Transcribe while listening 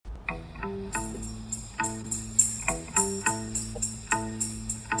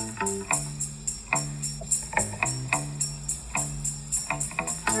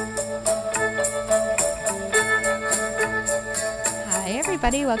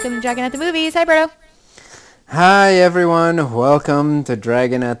everybody. Welcome to Dragon at the Movies. Hi, Berto. Hi everyone, welcome to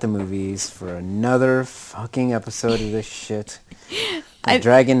Dragon at the Movies for another fucking episode of this shit. The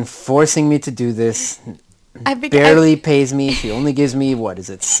dragon forcing me to do this barely pays me. She only gives me, what is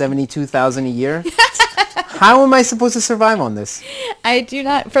it, 72,000 a year? How am I supposed to survive on this?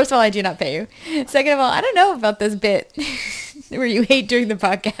 First of all, I do not pay you. Second of all, I don't know about this bit where you hate during the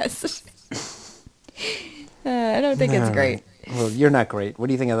podcast. I don't think it's great. Well, you're not great. What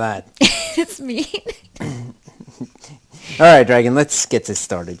do you think of that? It's mean. All right, Dragon, let's get this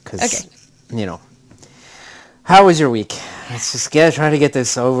started because, how was your week? Let's just try to get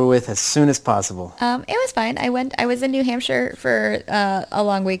this over with as soon as possible. It was fine. I was in New Hampshire for a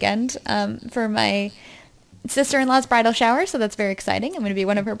long weekend for my sister-in-law's bridal shower, so that's very exciting. I'm going to be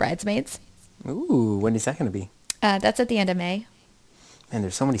one of her bridesmaids. Ooh, when is that going to be? That's at the end of May. Man,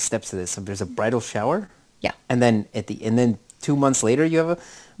 there's so many steps to this. So there's a bridal shower? Yeah. And then 2 months later you have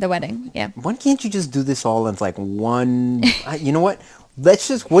the wedding, yeah. Why can't you just do this all in like one? You know what?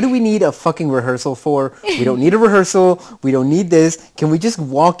 What do we need a fucking rehearsal for? We don't need a rehearsal. We don't need this. Can we just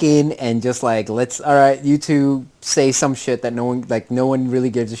walk in and just all right, you two say some shit that no one really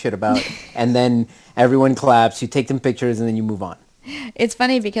gives a shit about. And then everyone claps, you take them pictures, and then you move on. It's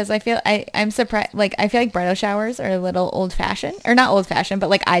funny because I'm surprised. I feel like bridal showers are a little old fashioned, or not old fashioned,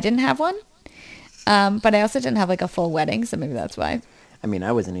 but I didn't have one. But I also didn't have a full wedding, so maybe that's why. I mean,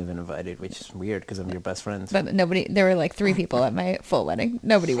 I wasn't even invited, which is weird because I'm your best friend. But there were 3 people at my full wedding.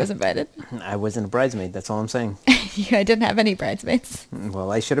 Nobody was invited. I wasn't a bridesmaid, that's all I'm saying. Yeah, I didn't have any bridesmaids.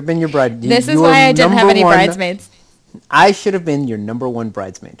 Well, I should have been your bride. This is why I didn't have any bridesmaids. I should have been your number one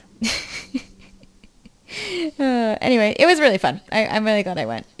bridesmaid. Anyway, it was really fun. I'm really glad I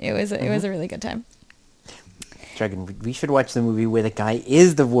went. It was a really good time. Dragon, we should watch the movie where the guy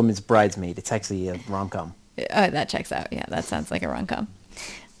is the woman's bridesmaid. It's actually a rom-com. That checks out. Yeah, that sounds like a rom-com.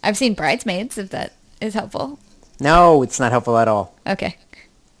 I've seen Bridesmaids, if that is helpful. No, it's not helpful at all. Okay.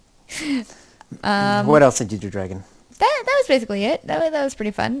 What else did you do, Dragon? That was basically it. That was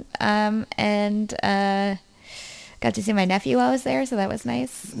pretty fun. And got to see my nephew while I was there, so that was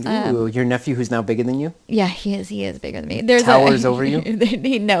nice. Ooh, your nephew who's now bigger than you? Yeah, he is bigger than me. Towers over you?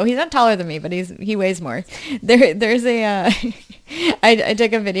 No, he's not taller than me, but he weighs more. There's a I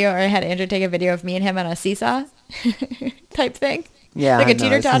took a video, or I had Andrew take a video of me and him on a seesaw type thing. Yeah, like a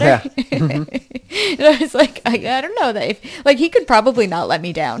teeter-totter. Yeah. And I was like, I don't know that he could probably not let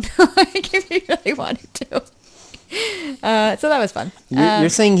me down if he really wanted to. So that was fun. You're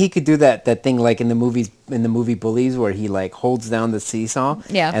saying he could do that thing in the movie Bullies, where he holds down the seesaw,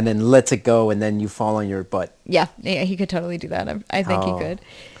 yeah, and then lets it go, and then you fall on your butt. Yeah, he could totally do that. I think he could.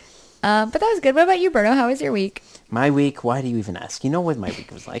 But that was good. What about you, Bruno? How was your week? My week? Why do you even ask? You know what my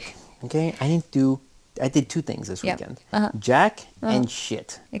week was like? Okay, I did 2 things this weekend. Jack and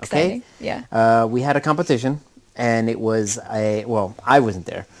shit. Exciting. Okay? Yeah. We had a competition, and it was I wasn't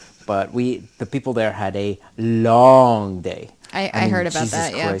there, but the people there had a long day. I heard about Jesus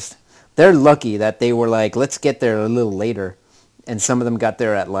that. Christ. Yeah. They're lucky that they were let's get there a little later, and some of them got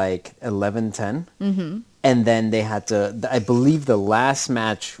there at 11:10. Mm-hmm. And then they had to. I believe the last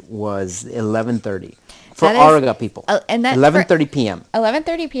match was 11:30. For Oregon people. And 11:30 p.m.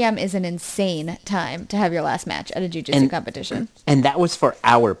 11:30 p.m. is an insane time to have your last match at a jiu-jitsu competition. And that was for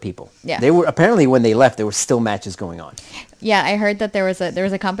our people. Yeah. They were apparently, when they left, there were still matches going on. Yeah, I heard that there was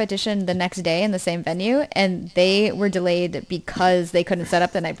a competition the next day in the same venue, and they were delayed because they couldn't set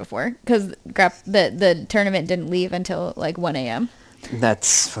up the night before, because the tournament didn't leave until 1 a.m.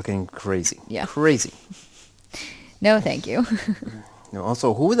 That's fucking crazy. Yeah. Crazy. No, thank you.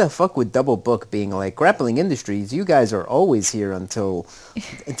 Also, who the fuck would double book being Grappling Industries? You guys are always here until...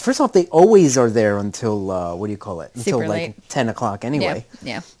 First off, they always are there until, what do you call it? Super Until late. 10 o'clock anyway.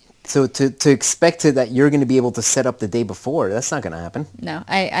 Yeah. So to expect that you're going to be able to set up the day before, that's not going to happen. No,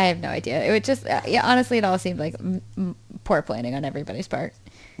 I have no idea. It would just... honestly, it all seemed like poor planning on everybody's part.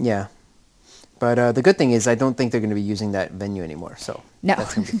 Yeah. But the good thing is I don't think they're going to be using that venue anymore, so no.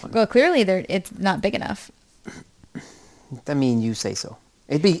 That's going to be fun. Well, clearly it's not big enough. I mean, you say so.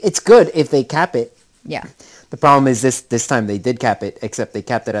 It's good if they cap it. Yeah. The problem is this time they did cap it, except they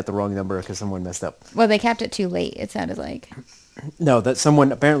capped it at the wrong number because someone messed up. Well, they capped it too late, it sounded like. No,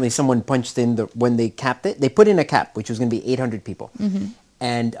 apparently someone punched in when they capped it. They put in a cap, which was going to be 800 people. Mm-hmm.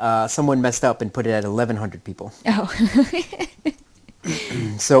 And someone messed up and put it at 1,100 people. Oh.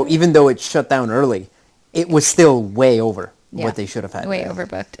 So even though it shut down early, it was still way over what they should have had. Way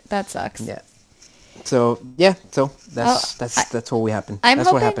overbooked. That sucks. Yeah. So that's what happened.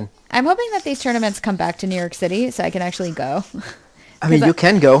 What happened. I'm hoping that these tournaments come back to New York City so I can actually go. I mean, you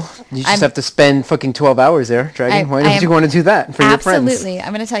can go. You just have to spend fucking 12 hours there, Dragon. Why don't you want to do that for your friends? Absolutely.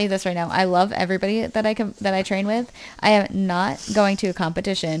 I'm going to tell you this right now. I love everybody that I train with. I am not going to a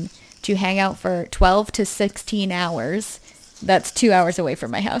competition to hang out for 12 to 16 hours. That's 2 hours away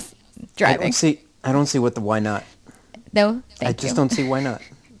from my house driving. I don't see what the why not. No, I just don't see why not.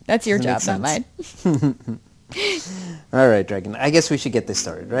 That's your job, not mine. All right, Dragon. I guess we should get this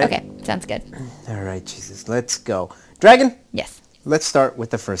started, right? Okay, sounds good. All right, Jesus. Let's go. Dragon? Yes. Let's start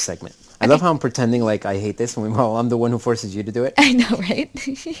with the first segment. I love how I'm pretending like I hate this when I'm the one who forces you to do it. I know, right?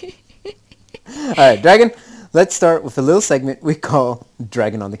 All right, Dragon, let's start with a little segment we call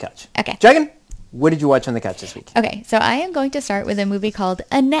Dragon on the Couch. Okay. Dragon, what did you watch on the couch this week? Okay, so I am going to start with a movie called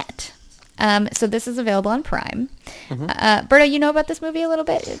Annette. So this is available on Prime. Berto, you know about this movie a little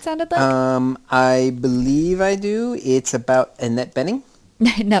bit, it sounded like? I believe I do. It's about Annette Bening.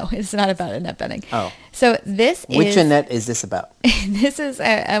 No, it's not about Annette Bening. Oh. So Which Annette is this about? This is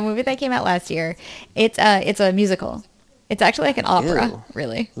a movie that came out last year. It's a musical. It's actually like an opera, Ew.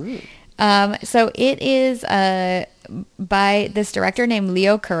 really. So it is by this director named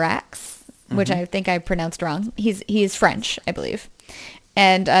Leo Carax, which I think I pronounced wrong. He's French, I believe.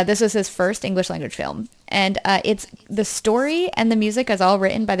 And this was his first English language film. And it's the story and the music is all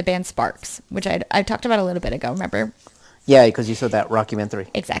written by the band Sparks, which I talked about a little bit ago, remember? Yeah, because you saw that rockumentary.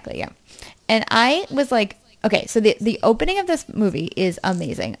 Exactly, yeah. And I was like, okay, so the opening of this movie is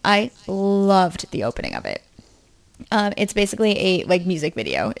amazing. I loved the opening of it. It's basically a music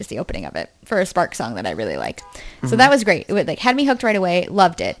video is the opening of it for a Spark song that I really like. So that was great. It had me hooked right away.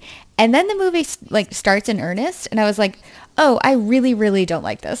 Loved it. And then the movie starts in earnest, and I was like, oh, I really, really don't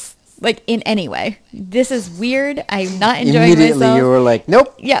like this. In any way. This is weird. I'm not enjoying Immediately myself. you were like,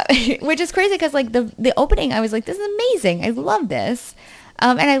 nope. Yeah, which is crazy because the opening, I was like, this is amazing. I love this.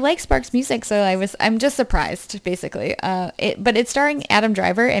 And I like Sparks music, so I'm just surprised, basically. But it's starring Adam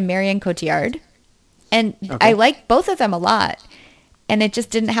Driver and Marion Cotillard. And I like both of them a lot. And it just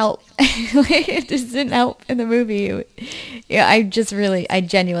didn't help. It just didn't help in the movie. Yeah, I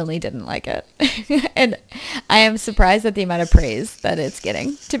genuinely didn't like it. And I am surprised at the amount of praise that it's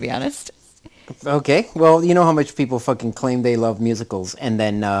getting, to be honest. Okay. Well, you know how much people fucking claim they love musicals and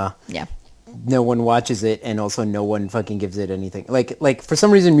then Yeah. no one watches it and also no one fucking gives it anything. Like for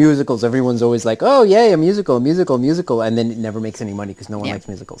some reason musicals, everyone's always like, oh, yay, a musical. And then it never makes any money because no one likes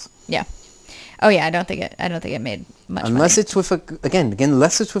musicals. Yeah. Oh yeah, I don't think it made much unless money. it's with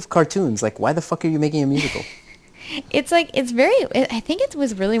unless it's with cartoons. Like, why the fuck are you making a musical? I think it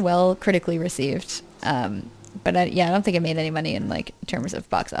was really well critically received. But I don't think it made any money in terms of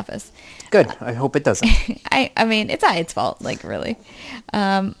box office. Good. I hope it doesn't. I mean, it's not its fault, really.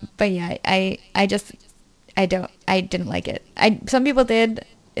 But yeah, I didn't like it. Some people did.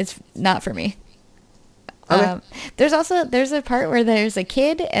 It's not for me. Okay. There's a part where there's a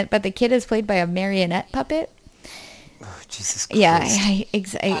kid, but the kid is played by a marionette puppet. Oh, Jesus Christ. Yeah,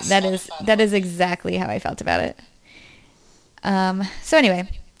 that is exactly how I felt about it. So anyway,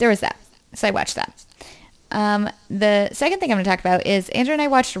 there was that. So I watched that. The second thing I'm going to talk about is Andrew and I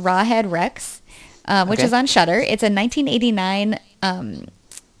watched Rawhead Rex, which is on Shudder. It's a 1989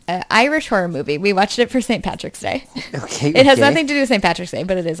 Irish horror movie. We watched it for St. Patrick's Day. Okay. It has nothing to do with St. Patrick's Day,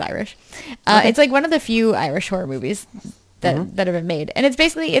 but it is Irish. It's one of the few Irish horror movies that have been made, and it's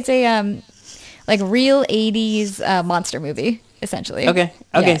a real 80s monster movie, essentially. Okay.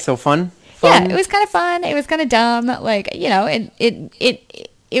 Yeah. So fun. Yeah, it was kind of fun. It was kind of dumb.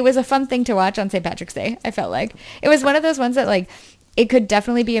 It was a fun thing to watch on St. Patrick's Day. I felt like it was one of those ones that it could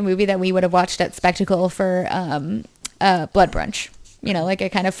definitely be a movie that we would have watched at Spectacle for Blood Brunch. A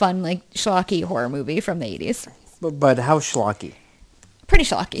kind of fun, schlocky horror movie from the 80s. But how schlocky? Pretty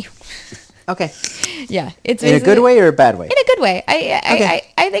schlocky. Okay. Yeah, it's in a good way or a bad way? In a good way.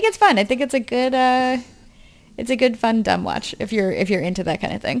 I think it's fun. I think it's a good fun dumb watch if you're into that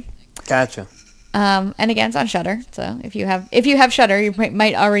kind of thing. Gotcha. And again, it's on Shudder. So if you have Shudder, you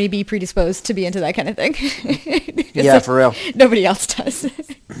might already be predisposed to be into that kind of thing. Yeah, for real. Nobody else does.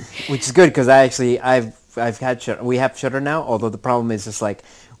 Which is good because I've had Shudder. We have Shudder now. Although the problem is just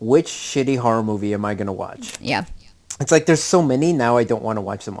which shitty horror movie am I gonna watch? Yeah. It's there's so many now. I don't want to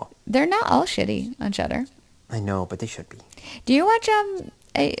watch them all. They're not all shitty on Shudder. I know, but they should be. Do you watch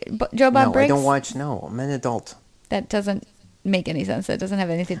Joe Bob No, Briggs? I don't watch. No, I'm an adult. That doesn't make any sense. That doesn't have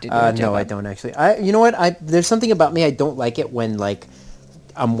anything to do with Joe No, Bob. I don't actually. You know what? There's something about me I don't like it when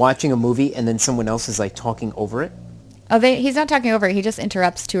I'm watching a movie and then someone else is talking over it. Oh, he's not talking over it. He just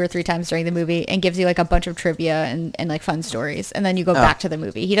interrupts 2 or 3 times during the movie and gives you a bunch of trivia and fun stories, and then you go back to the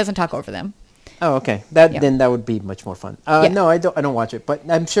movie. He doesn't talk over them. Oh, okay. Then that would be much more fun. No, I don't watch it, but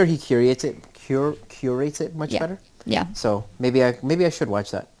I'm sure he curates it curates it much Yeah. better. Yeah. So maybe I should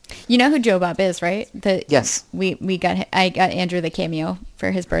watch that. You know who Joe Bob is, right? Yes. I got Andrew the cameo for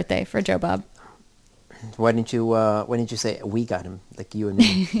his birthday for Joe Bob. Why didn't you say we got him, like you and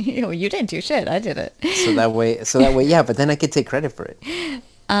me? Well, you didn't do shit. I did it. So that way, yeah. But then I could take credit for it.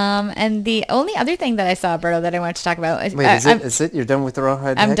 And the only other thing that I saw, Berto, that I wanted to talk about is Wait, is it? You're done with the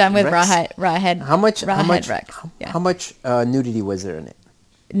Rawhead? I'm done with Rex? Rawhead. How much? Rex. Yeah. How much nudity was there in it?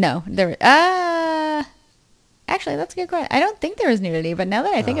 No, there. Actually, that's a good question. I don't think there was nudity, but now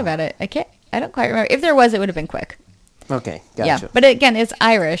that I think about it, I don't quite remember. If there was, it would have been quick. Okay, gotcha. Yeah, but again, it's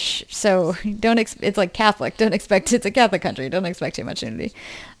Irish, so it's like Catholic. Don't expect it's a Catholic country. Don't expect too much nudity.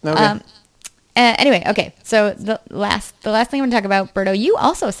 Okay. Anyway, okay. So the last thing I want to talk about, Berto, you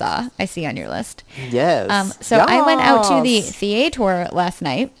also saw. I see on your list. Yes. So I went out to the Yes. theater last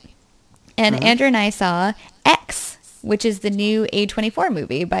night, and Andrew and I saw X, which is the new A24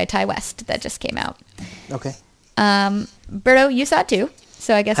 movie by Ty West that just came out. Okay. Berto, you saw it too.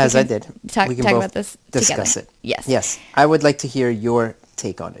 So I guess As we I can did. talk We can both about this discuss together. it. Yes. Yes. I would like to hear your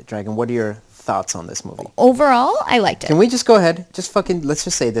take on it, Dragon. What are your thoughts on this movie? Overall, I liked it. Can we just go ahead? Let's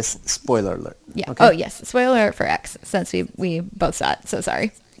just say this. Spoiler alert. Yeah. Okay? Oh, yes. Spoiler alert for X, since we both saw it. So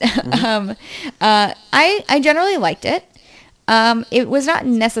sorry. I generally liked it. It was not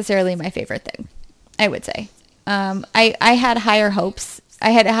necessarily my favorite thing, I would say. I had higher hopes.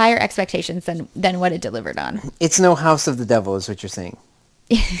 I had higher expectations than what it delivered on. It's no House of the Devil, is what you're saying.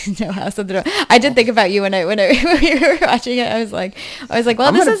 No, House of the Devil. I did think about you when we were watching it. I was like,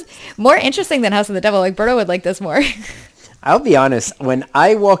 well, this is more interesting than House of the Devil. Like, Berto would like this more. I'll be honest. When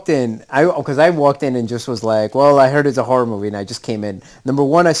I walked in, because I walked in and just was like, well, I heard it's a horror movie, and I just came in. Number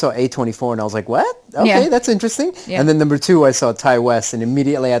one, I saw A24, and I was like, what? Okay, Yeah. that's interesting. Yeah. And then number two, I saw Ty West, and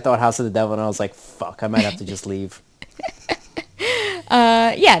immediately I thought House of the Devil, and I was like, fuck, I might have to just leave.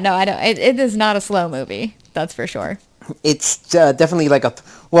 Yeah, no, I don't. It is not a slow movie. That's for sure. It's definitely like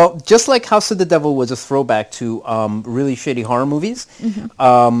just like House of the Devil was a throwback to really shitty horror movies,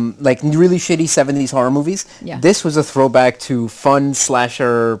 like really shitty 70s horror movies. Yeah. This was a throwback to fun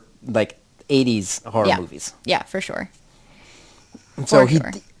slasher, like 80s horror movies. Yeah, for sure. So For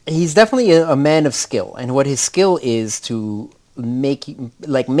sure. he's definitely a man of skill, and what his skill is to make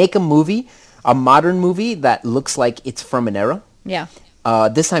a movie, a modern movie that looks like it's from an era. Yeah.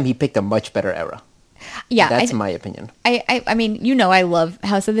 This time he picked a much better era. Yeah. That's my opinion. I mean, I love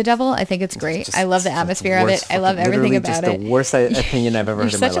House of the Devil. I think it's great. I love the atmosphere of it. I love everything about it. The worst opinion I've ever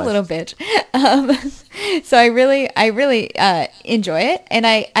heard You're in my such a life. little bitch. So I really enjoy it, and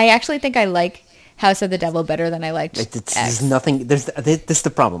I actually think I like House of the Devil better than I liked There's X. nothing. This is the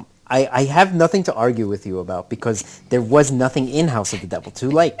problem. I have nothing to argue with you about because there was nothing in House of the Devil to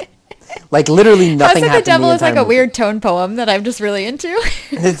like. Like literally nothing House of the happened. Devil is like a movie. weird tone poem that I'm just really into.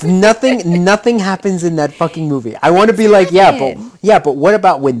 It's nothing happens in that fucking movie. I want to be like, but what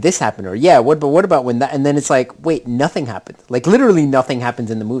about when this happened? Or what about when that? And then it's like, wait, nothing happened. Like literally nothing happens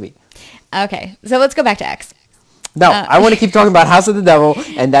in the movie. Okay, so let's go back to X. No, I want to keep talking about House of the Devil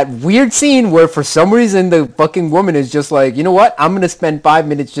and that weird scene where for some reason the fucking woman is just like, you know what? I'm going to spend 5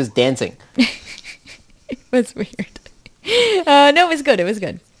 minutes just dancing. It was weird. No, it was good. It was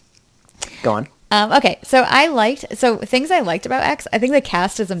good. Go on. Okay, so things I liked about X. I think the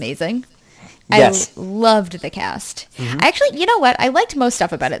cast is amazing. Yes. I loved the cast. Actually, you know what? I liked most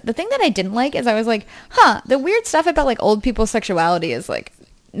stuff about it. The thing that I didn't like is I was like, the weird stuff about like old people's sexuality is like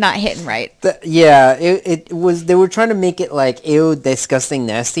not hitting right. It was, they were trying to make it like, ew, disgusting,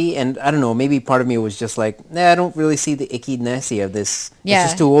 nasty. And I don't know, maybe part of me was just like, I don't really see the icky nasty of this. Yeah.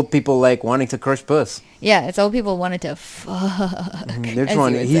 It's just two old people like wanting to crush puss. Yeah, it's old people wanted to fuck. They're as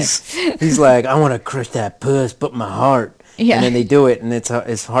trying you to, would say. he's like, I want to crush that puss, but my heart. Yeah. And then they do it, and it's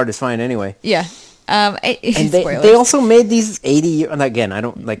hard as fine anyway. Yeah. And they Spoilers. also made these 80, and again, I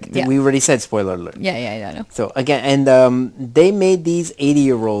don't, like, Yeah. we already said spoiler alert. Yeah, I know. So, again, and they made these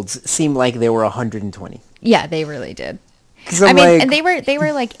 80-year-olds seem like they were 120. Yeah, they really did. 'Cause I I'm mean, like, and they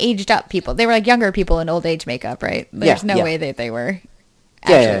were like aged up people. They were like younger people in old age makeup, right? There's no way that they were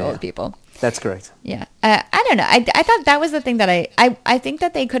actually old people. That's correct. Yeah. I don't know. I thought that was the thing that I think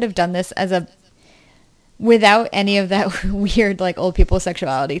that they could have done this as without any of that weird like old people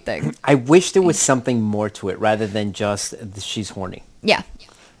sexuality thing. I wish there was something more to it rather than just she's horny. Yeah.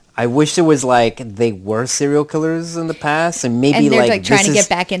 I wish it was like they were serial killers in the past, and maybe And they're like like trying this to is, get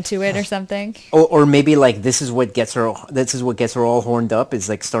back into it or something. or maybe like this is what gets her all horned up, is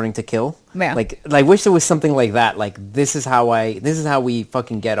like starting to kill. Yeah. Like I wish there was something like that. Like this is how we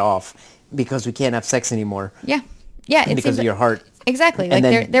fucking get off because we can't have sex anymore. Yeah. Yeah. It Because seems of your heart. Exactly. And Like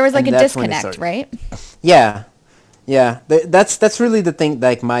then- there was like and a that's when it disconnect, started. right? Yeah. That's really the thing.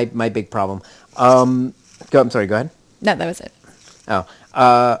 Like my big problem. I'm sorry. Go ahead. No, that was it. Oh,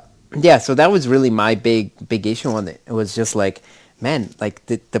 yeah. So that was really my big issue on it. It was just like, man, like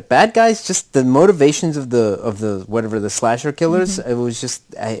the bad guys, just the motivations of the whatever the slasher killers. It was just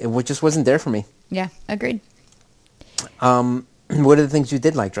it just wasn't there for me. Yeah, agreed. What are the things you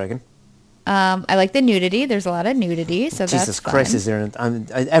did like, Dragon? I like the nudity. There's a lot of nudity, so Jesus that's Christ, fun. is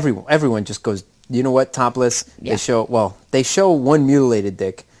there? Everyone just goes. You know what? Topless. Yeah. They show one mutilated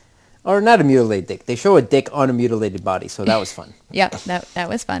dick, or not a mutilated dick. They show a dick on a mutilated body, so that was fun. Yep, that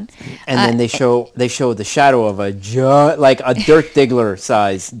was fun. And then they show the shadow of like a Dirk Diggler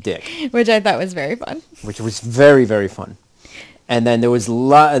size dick, Which I thought was very fun. which was very very fun. And then there was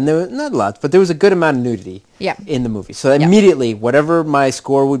not lots, but there was a good amount of nudity Yeah. in the movie. So immediately, whatever my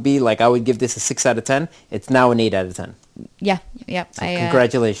score would be, like I would give this a 6 out of 10. It's now an 8 out of 10. Yeah, yep. So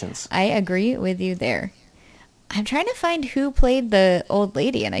congratulations. I agree with you there. I'm trying to find who played the old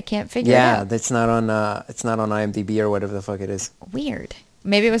lady, and I can't figure it Yeah, out. that's not on. It's not on IMDb or whatever the fuck it is. Weird.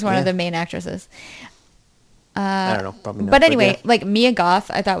 Maybe it was one Yeah. of the main actresses. I don't know. Probably not. But anyway, yeah. like Mia Goth,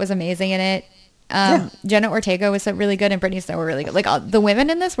 I thought was amazing in it. Yeah. Jenna Ortega was really good, and Brittany Snow were really good. Like the women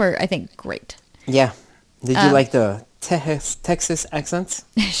in this were, I think, great. Yeah. Did you like the Texas accents?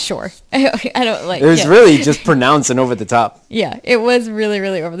 Sure. I don't like. It was yeah. really just pronounced and over the top. Yeah, it was really,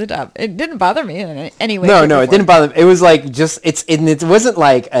 really over the top. It didn't bother me in any way. No, shape, no, or it form. didn't bother. It was like just it wasn't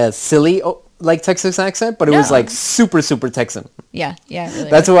like a silly like Texas accent, but it was No. like super super Texan. Yeah, yeah, it really.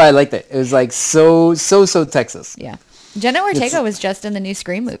 That's was. why I liked it. It was like so Texas. Yeah, Jenna Ortega It's- was just in the new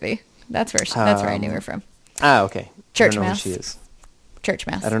Scream movie. That's where I knew her from. Ah, okay. Church I don't know Mouse. who she is. Church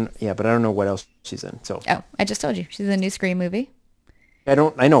Mouse. I don't. Yeah, but I don't know what else she's in. So Oh, I just told you she's in the new Scream movie. I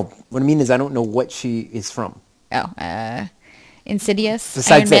don't. I know. What I mean is I don't know what she is from. Oh, Insidious.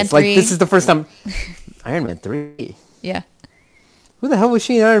 Besides Iron Man this, like 3. this is the first time. Iron Man 3. Yeah. Who the hell was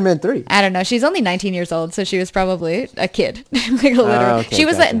she in Iron Man 3? I don't know. She's only 19 years old, so she was probably a kid. Like a literal. okay, she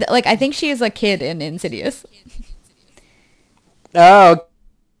was gotcha. like I think she is a kid in Insidious. Oh,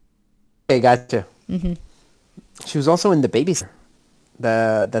 okay, gotcha. Mm-hmm. She was also in The Babysitter.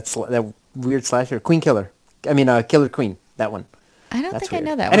 That weird slasher, Queen Killer. I mean, Killer Queen. That one. I don't That's think weird. I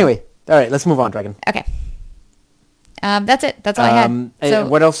know that one. Anyway, all right, let's move on, Dragon. Okay. That's it. That's all I had. So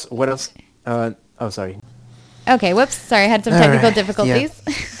What else? What else? Oh, sorry. okay. Whoops. Sorry, I had some All technical right, difficulties.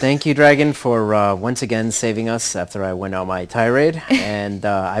 yeah. Thank you, Dragon, for once again saving us after I went on my tirade, and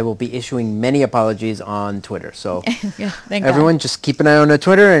I will be issuing many apologies on Twitter. So Yeah, thank everyone, just keep an eye on the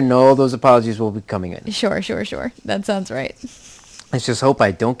Twitter, and all those apologies will be coming in. God. Sure. That sounds right. Let's just hope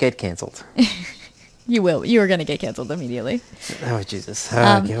I don't get canceled. You will. You are going to get canceled immediately. Oh, Jesus.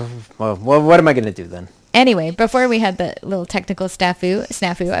 Okay. Well, what am I going to do then? Anyway, before we had the little technical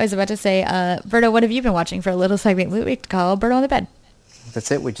snafu, I was about to say, Berto, what have you been watching for a little segment we call Berto on the Bed?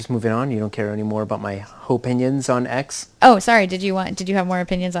 That's it. We're just moving on. You don't care anymore about my opinions on X? Oh, sorry. Did you have more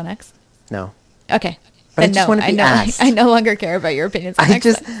opinions on X? No. Okay. But I Then just no, wanna be asked. I no longer care about your opinions on X.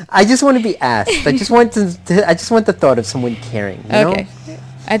 I just want to be asked. I just want I just want the thought of someone caring. You Okay. Know?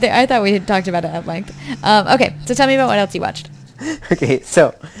 I thought we had talked about it at length. Okay, so tell me about what else you watched. Okay,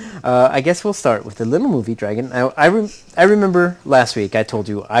 so I guess we'll start with the little movie Dragon. I remember last week I told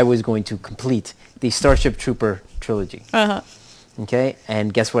you I was going to complete the Starship Trooper trilogy. Uh-huh. Okay,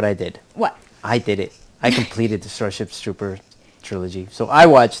 and guess what I did? What? I did it. I completed the Starship Trooper trilogy. So I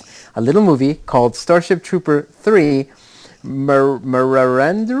watched a little movie called Starship Trooper 3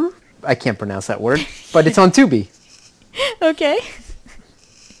 Marauder. I can't pronounce that word, but it's on Tubi. Okay.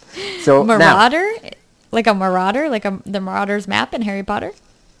 So now, Marauder? Like a marauder? Like the Marauder's map in Harry Potter?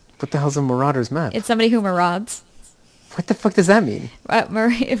 what the hell's a Marauder's map? It's somebody who marauds. What the fuck does that mean?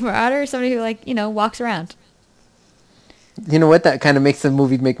 Marauder is somebody who walks around. You know what? That kind of makes the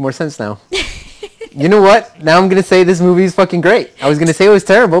movie make more sense now. You know what? Now I'm going to say this movie is fucking great. I was going to say it was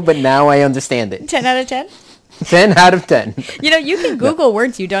terrible, but now I understand it. 10 out of 10? 10 out of 10. You can Google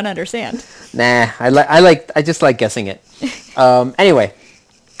words you don't understand. Nah, I just like guessing it. Anyway,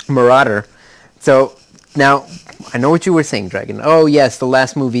 Marauder. So now I know what you were saying, Dragon. Oh yes, the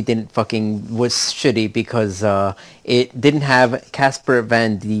last movie was shitty because it didn't have Casper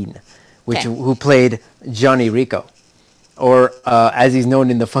Van Dien, Okay. who played Johnny Rico, or as he's known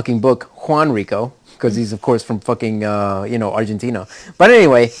in the fucking book, Juan Rico, because he's of course from fucking Argentina. But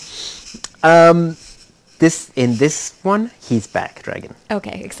anyway, this one he's back, Dragon.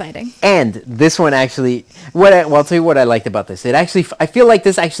 Okay, exciting. And this one actually, I'll tell you what I liked about this. I feel like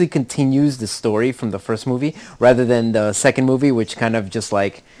this actually continues the story from the first movie rather than the second movie, which kind of just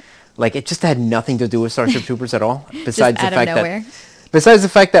like it just had nothing to do with Starship Troopers at all. Besides out the of fact nowhere. that Besides the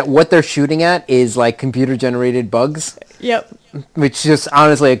fact that what they're shooting at is like computer generated bugs, Yep. which just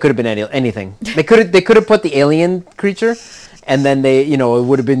honestly it could have been anything. They could have put the alien creature, and then it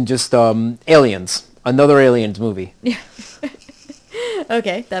would have been just Aliens, another Aliens movie.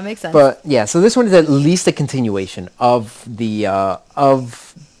 Okay, that makes sense. But yeah, so this one is at least a continuation of the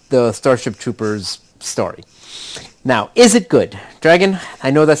Starship Troopers story. Now, is it good, Dragon?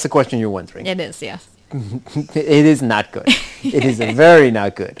 I know that's the question you're wondering. It is, yeah. It is not good. It is very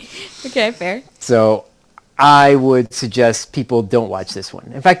not good. Okay, fair. So I would suggest people don't watch this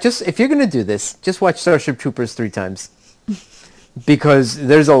one. In fact, if you're going to do this, just watch Starship Troopers 3 times. Because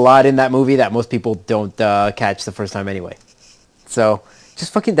there's a lot in that movie that most people don't catch the first time anyway. So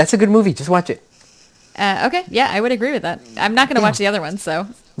that's a good movie. Just watch it. Okay, yeah, I would agree with that. I'm not going to watch the other one, so.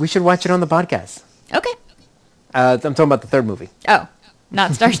 We should watch it on the podcast. Okay. I'm talking about the third movie. Oh,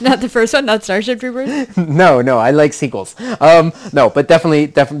 not the first one, not Starship Troopers? No, I like sequels. No, but definitely,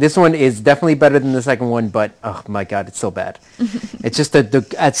 this one is definitely better than the second one, but oh my god, it's so bad. It's just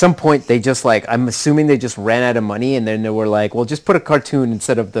that at some point they just I'm assuming they just ran out of money, and then they were like, well, just put a cartoon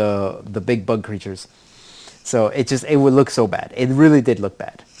instead of the big bug creatures. So it would look so bad. It really did look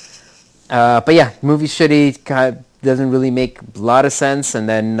bad. But yeah, movie's shitty. Doesn't really make a lot of sense. And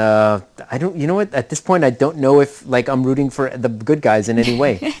then I don't. You know what? At this point, I don't know if I'm rooting for the good guys in any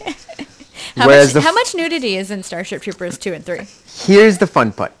way. How much nudity is in Starship Troopers 2 and 3? Here's the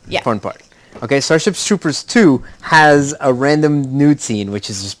fun part. Yeah. Fun part. Okay, Starship Troopers 2 has a random nude scene, which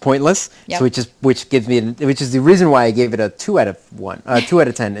is just pointless. Yep. So which is the reason why I gave it a 2 out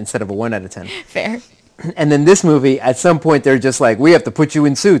of 10 instead of a 1 out of 10. Fair. And then this movie, at some point, they're just like, we have to put you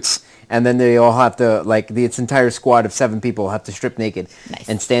in suits. And then they all have to, its entire squad of 7 people have to strip naked. Nice.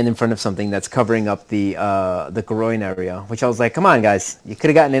 And stand in front of something that's covering up the groin area. Which I was like, come on, guys. You could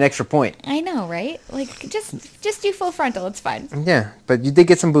have gotten an extra point. I know, right? Just do full frontal. It's fine. Yeah, but you did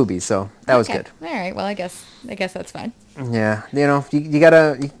get some boobies, so that was good. All right, well, I guess that's fine. Yeah, you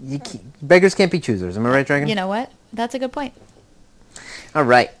gotta... beggars can't be choosers. Am I right, Dragon? You know what? That's a good point. All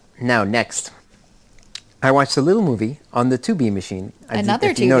right. Now, next. I watched a little movie on the Tubi machine.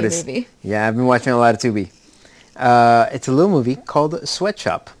 Another Tubi movie. Yeah, I've been watching a lot of Tubi. It's a little movie called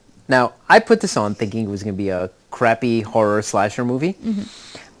Sweatshop. Now, I put this on thinking it was going to be a crappy horror slasher movie. Mm-hmm.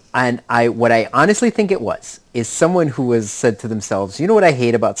 And what I honestly think it is someone who has said to themselves, you know what I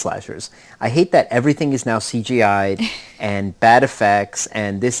hate about slashers? I hate that everything is now CGI'd and bad effects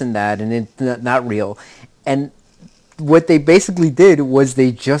and this and that, and it's not real. And what they basically did was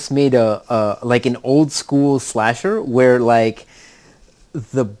they just made an old school slasher where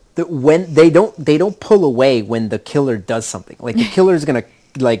when they don't pull away when the killer does something. Like the killer is gonna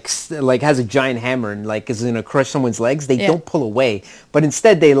has a giant hammer and is gonna crush someone's legs. They don't pull away, but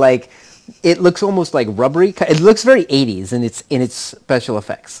instead they it looks almost like rubbery. It looks very 80s in its special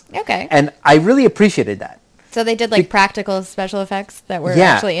effects. Okay. And I really appreciated that. So they did practical special effects that were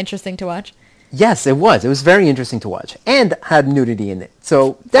actually interesting to watch. Yes, it was. It was very interesting to watch and had nudity in it.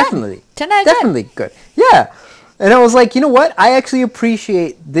 So definitely, 10 out of 10. Definitely good. Yeah, and I was like, you know what? I actually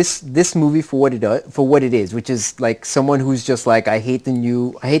appreciate this movie for what it is, which is someone who's just I hate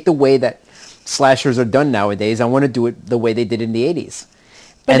the way that slashers are done nowadays. I want to do it the way they did in the 80s.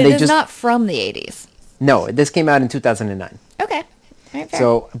 But it is not from the 80s. No, this came out in 2009. Okay. Right,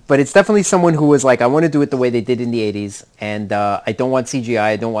 so, but it's definitely someone who was I want to do it the way they did in the 80s, and I don't want CGI,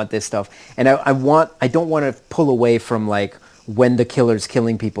 I don't want this stuff, and I don't want to pull away from when the killer's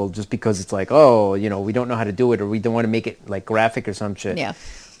killing people just because it's we don't know how to do it, or we don't want to make it graphic or some shit. Yeah.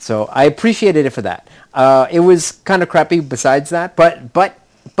 So I appreciated it for that. It was kind of crappy besides that, but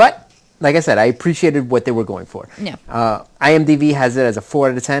like I said, I appreciated what they were going for. Yeah. IMDb has it as a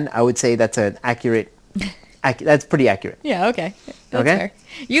 4 out of 10. I would say that's an accurate. That's pretty accurate. Yeah, okay. That's fair.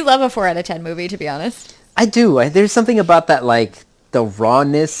 You love a 4 out of 10 movie, to be honest. I do. There's something about that, the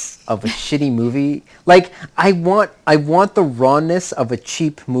rawness of a shitty movie. I want the rawness of a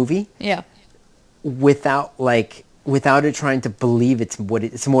cheap movie. Yeah. Without it trying to believe it's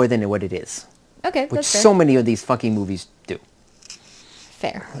more than what it is. Okay, which that's fair. so many of these fucking movies do.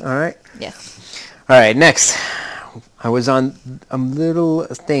 Fair. All right. Yes. All right. Next. I was on a little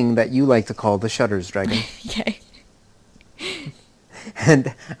thing that you like to call the Shutters, Dragon. Okay.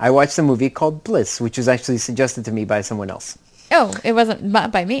 And I watched a movie called Bliss, which was actually suggested to me by someone else. Oh, it wasn't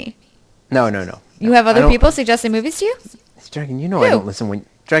by me. No. You have other people suggesting movies to you? Dragon, I don't listen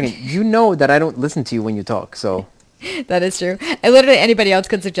Dragon, you know that I don't listen to you when you talk, so... That is true. Literally anybody else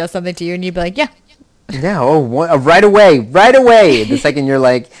could suggest something to you and you'd be like, yeah. Yeah, right away. The second you're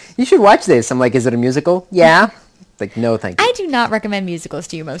like, you should watch this. I'm like, is it a musical? Yeah. No, thank you. I do not recommend musicals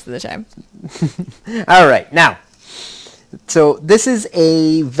to you most of the time. All right, now, So this is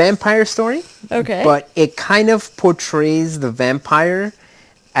a vampire story. Okay. But it kind of portrays the vampire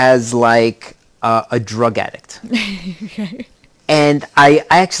as like a drug addict. Okay. And I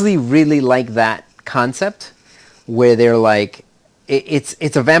actually really like that concept where they're like,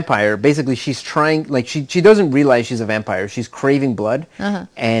 it's a vampire. Basically, she's trying, like, she doesn't realize she's a vampire. She's craving blood.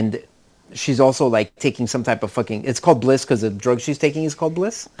 And she's also, like, taking some type of fucking, it's called Bliss because the drug she's taking is called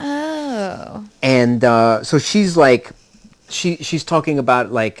Bliss. Oh. And so she's like, she's talking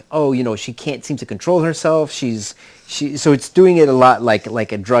about, like, oh, you know, she can't seem to control herself. So it's doing it a lot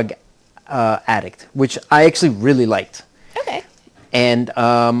like a drug addict, which I actually really liked. Okay. And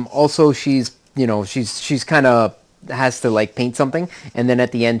also she's kind of has to like paint something, and then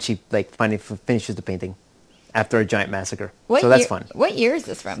at the end she like finally finishes the painting after a giant massacre. So that's fun. What year is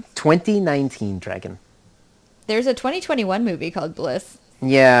this from? 2019, Dragon. There's a 2021 movie called Bliss.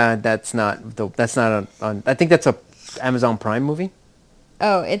 Yeah, that's not on. I think that's a Amazon Prime movie.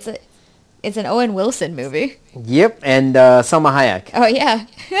 Oh, it's an Owen Wilson movie. Yep, and Salma Hayek. Oh yeah.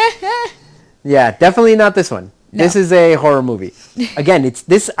 Yeah, definitely not this one. No. This is a horror movie. Again, it's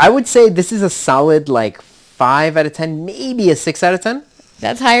this. I would say this is a solid like 5 out of 10, maybe a 6 out of 10.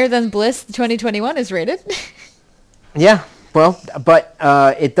 That's higher than Bliss 2021 is rated. Yeah, well, but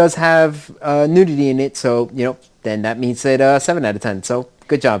it does have nudity in it, so then that means it 7 out of 10. So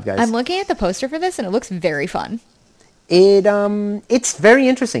good job, guys. I'm looking at the poster for this, and it looks very fun. It's very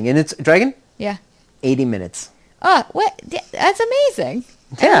interesting, and it's Dragon. Yeah. 80 minutes. Oh, what? That's amazing.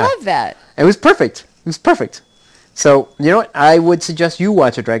 Yeah. I love that. It was perfect. It was perfect. So you know what? I would suggest you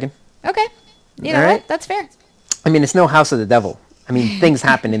watch it, Dragon. Okay. You know All right. what? That's fair. I mean, it's no House of the Devil. I mean, things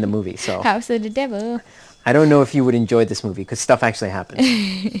happen in the movie, so House of the Devil. I don't know if you would enjoy this movie because stuff actually happens.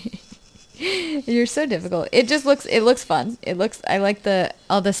 You're so difficult. It looks fun. I like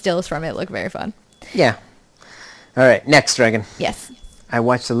all the stills from it look very fun. Yeah. All right, next, Dragon. Yes. I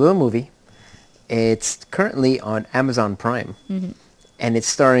watched a little movie. It's currently on Amazon Prime, and it's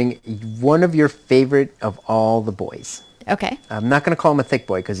starring one of your favorite of all the boys. Okay. I'm not going to call him a thick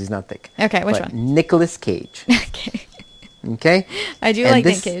boy because he's not thick. Okay, which but one? Nicolas Cage. Okay. Okay? I do And like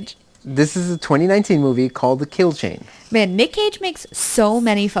Nick Cage. This is a 2019 movie called The Kill Chain. Man, Nick Cage makes so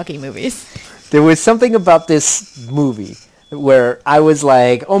many fucking movies. There was something about this movie where I was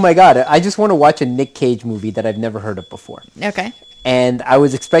like, oh my God, I just want to watch a Nick Cage movie that I've never heard of before. Okay. And I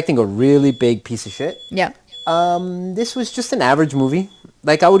was expecting a really big piece of shit. Yeah. This was just an average movie.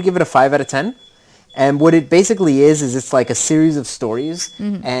 Like, I would give it a 5 out of 10. And what it basically is it's like a series of stories.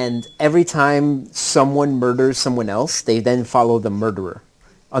 And every time someone murders someone else, they then follow the murderer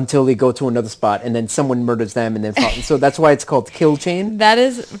until they go to another spot. And then someone murders them and then follow. So that's why it's called Kill Chain. That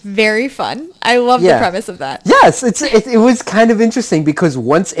is very fun. I love the premise of that. Yes, it was kind of interesting because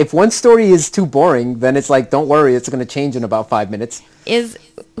if one story is too boring, then it's like, don't worry, it's going to change in about 5 minutes.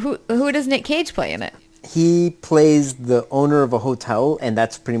 Who does Nick Cage play in it? He plays the owner of a hotel, and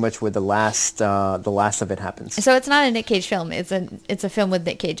that's pretty much where the last of it happens. So it's not a Nick Cage film. It's a film with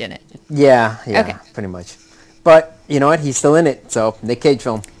Nick Cage in it. Yeah, Okay. pretty much. But you know what? He's still in it, so Nick Cage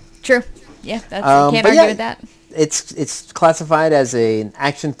film. True. Yeah, can't argue with that. It's classified as an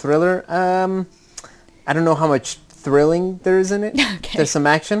action thriller. I don't know how much thrilling there is in it. Okay. There's some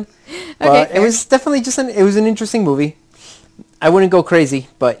action, but fair. it was definitely it was an interesting movie. I wouldn't go crazy,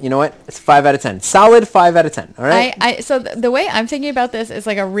 but you know what? It's 5 out of 10. Solid 5 out of 10. All right. So the way I'm thinking about this is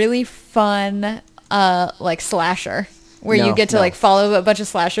like a really fun, like slasher, where you get to like follow a bunch of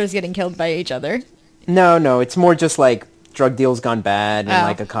slashers getting killed by each other. No. It's more just like drug deals gone bad and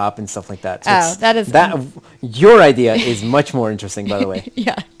like a cop and stuff like that. So your idea is much more interesting, by the way.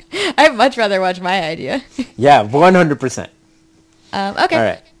 Yeah, I'd much rather watch my idea. Yeah, 100%. Okay. All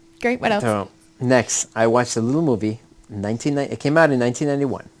right. Great. What else? So next, I watched a little movie. It came out in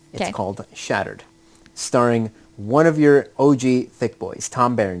 1991. It's Okay. called Shattered, starring one of your OG thick boys,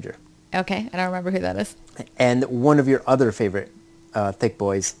 Tom Berenger, Okay, I don't remember who that is. and one of your other favorite thick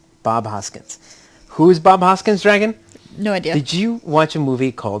boys, Bob Hoskins. Who is Bob Hoskins, Dragon? No idea. Did you watch a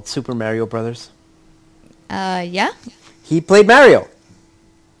movie called Super Mario Brothers? Yeah. He played Mario.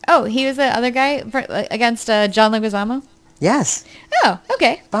 Oh, he was the other guy against John Leguizamo? Yes, Oh,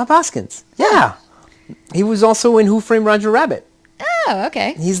 okay. Bob Hoskins. Yeah. He was also in Who Framed Roger Rabbit. Oh,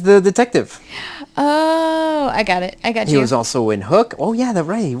 okay. He's the detective. Oh, I got it. I got He you. was also in Hook. Oh, yeah, that's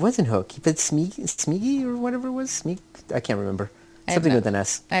right. He was in Hook. He played Smeagol or whatever it was. I can't remember. Something with an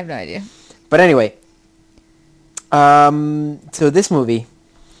S. I have no idea. But anyway, so this movie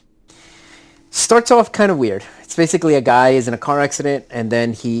starts off kind of weird. It's basically a guy is in a car accident, and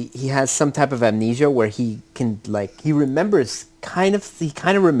then he has some type of amnesia where he can he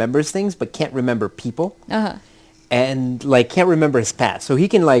kind of remembers things but can't remember people. Uh-huh. and like can't remember his past. So he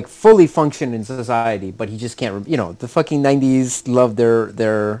can like fully function in society, but he just can't. The fucking 90s love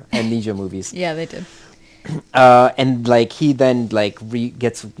their amnesia movies. Yeah, they did. And like he then like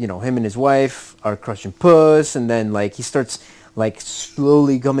gets him and his wife are crushing puss, and then like he starts like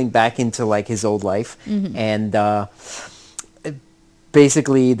slowly coming back into like his old life, and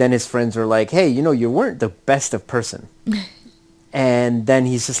basically then his friends are like, hey, you weren't the best of person. And then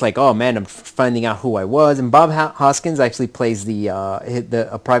he's just like, oh man, I'm finding out who I was. And Bob Hoskins actually plays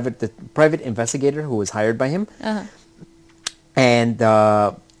the private investigator who was hired by him. And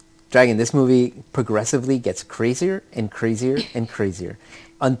Dragon, this movie progressively gets crazier and crazier and crazier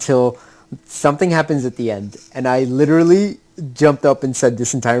until something happens at the end, and I literally jumped up and said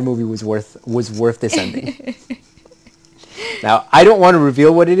this entire movie was worth this ending. Now, I don't want to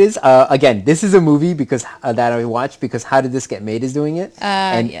reveal what it is. Again, this is a movie because that I watched because How Did This Get Made is doing it,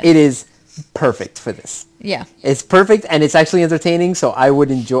 and yes. It is perfect for this. Yeah. It's perfect, and it's actually entertaining, so I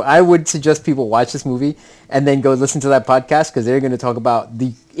would suggest people watch this movie and then go listen to that podcast because they're going to talk about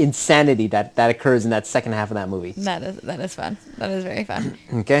the insanity that occurs in that second half of that movie. That is fun. That is very fun.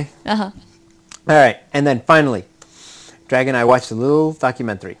 Okay? Uh-huh. All right, and then finally, Dragon, I watched a little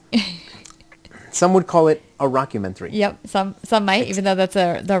documentary. Some would call it a rockumentary. Yep. Some might, even though that's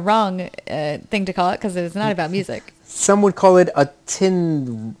the wrong thing to call it because it's not about music. Some would call it a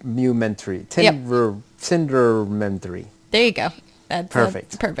tindermentary. Tindermentary. There you go. That's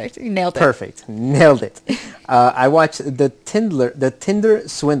perfect. Perfect. You nailed it. Perfect. Nailed it. I watched the Tinder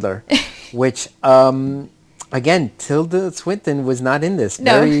Swindler, which again, Tilda Swinton was not in this.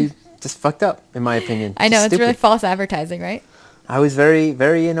 No. Very just fucked up, in my opinion. I know, Just it's stupid. really false advertising, right? I was very,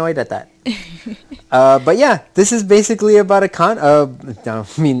 very annoyed at that. But yeah, this is basically about a con. I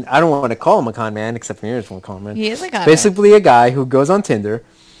mean, I don't want to call him a con man, except for you just want to call him man. He is a con man. Basically, a guy who goes on Tinder,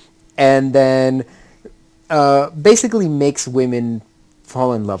 and then basically makes women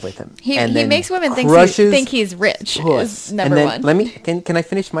fall in love with him. He then makes women think he's rich. Puss. Is number one. Let me. Can I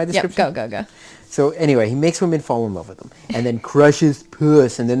finish my description? Yep, go. So anyway, he makes women fall in love with him, and then crushes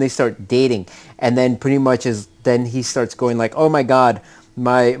puss, and then they start dating, and then pretty much then he starts going like, oh my god,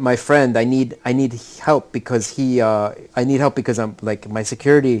 my friend, I need help because I'm like my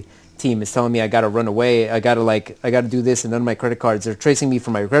security team is telling me I gotta run away, I gotta do this, and none of my credit cards, they're tracing me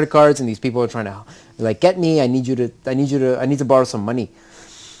for my credit cards, and these people are trying to like get me. I need to borrow some money.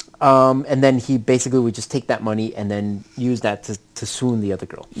 And then he basically would just take that money and then use that to swoon the other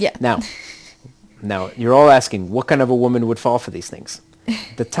girl. Yeah. Now, you're all asking, what kind of a woman would fall for these things?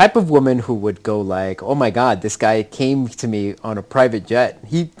 The type of woman who would go like, oh my God, this guy came to me on a private jet.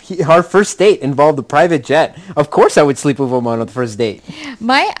 Our first date involved a private jet. Of course I would sleep with him on the first date.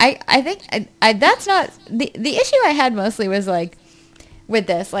 I think that's not, the issue I had mostly was like, with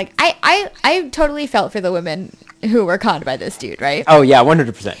this, like, I totally felt for the women who were conned by this dude, right? Oh yeah,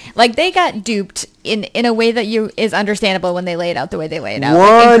 100%. Like they got duped in a way that is understandable when they lay it out the way they lay it out,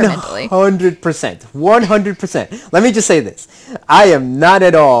 like incrementally. 100%. Let me just say this: I am not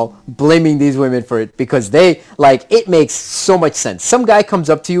at all blaming these women for it because it makes so much sense. Some guy comes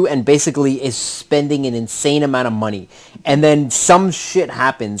up to you and basically is spending an insane amount of money, and then some shit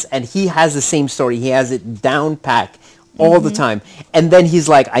happens, and he has the same story. He has it down pack all the time, and then he's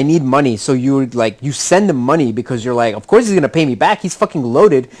like, I need money, so you send him money because you're like, of course he's gonna pay me back, he's fucking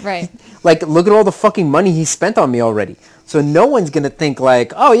loaded, right? Like, look at all the fucking money he spent on me already, so no one's gonna think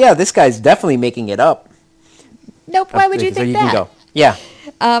like, oh yeah, this guy's definitely making it up. Nope. Why would you think that? Can go. Yeah.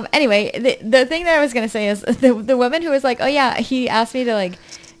 Anyway, the thing that I was gonna say is the woman who was like, oh yeah, he asked me to like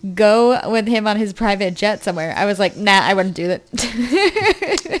go with him on his private jet somewhere. I was like, nah, I wouldn't do that.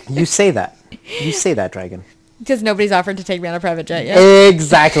 You say that, Dragon. Because nobody's offered to take me on a private jet yet.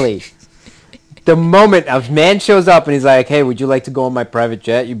 Exactly. The moment a man shows up and he's like, hey, would you like to go on my private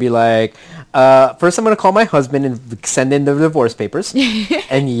jet? You'd be like, first I'm going to call my husband and send in the divorce papers.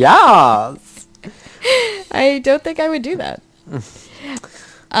 And yes. I don't think I would do that.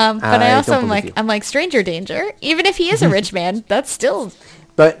 But I also am like, I'm like stranger danger. Even if he is a rich man, that's still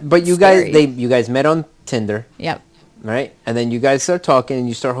But you scary. you guys met on Tinder. Yep. Right? And then you guys start talking and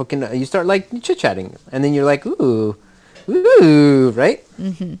you start like chit-chatting. And then you're like, ooh, right?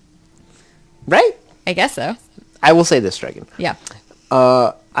 Mm-hmm. Right? I guess so. I will say this, Dragon. Yeah.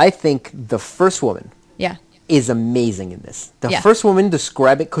 I think the first woman Yeah. is amazing in this. The Yeah. first woman,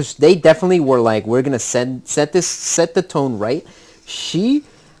 describe it, because they definitely were like, we're going to set the tone right. She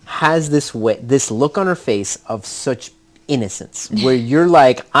has this look on her face of such innocence where you're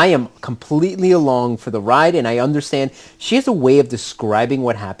like, I am completely along for the ride and I understand. She has a way of describing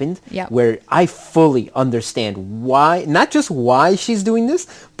what happened where I fully understand why, not just why she's doing this,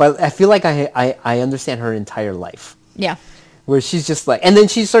 but I feel like I understand her entire life. Yeah. Where she's just like, and then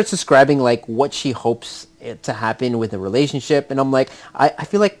she starts describing like what she hopes it to happen with a relationship, and I'm like, I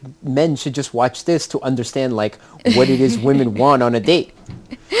feel like men should just watch this to understand like what it is women want on a date.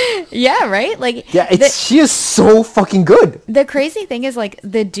 Yeah, right? Like, yeah, she is so fucking good. The crazy thing is like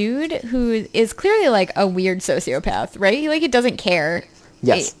the dude who is clearly like a weird sociopath, right? He doesn't care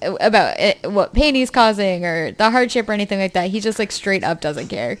about what pain he's causing or the hardship or anything like that. He just like straight up doesn't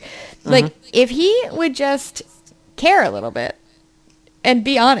care. Like if he would just care a little bit and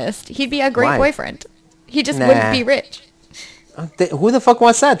be honest, he'd be a great boyfriend. He just wouldn't be rich. Who the fuck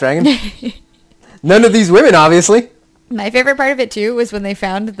wants that, Dragon? None of these women, obviously. My favorite part of it too was when they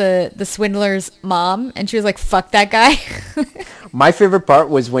found the swindler's mom and she was like, fuck that guy. My favorite part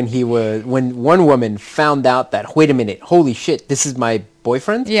was when one woman found out that, wait a minute, holy shit, this is my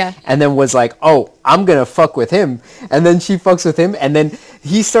boyfriend? Yeah. And then was like, oh, I'm gonna fuck with him. And then she fucks with him and then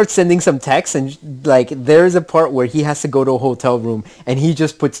he starts sending some texts and like there's a part where he has to go to a hotel room and he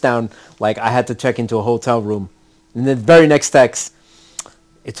just puts down like, I had to check into a hotel room. And the very next text,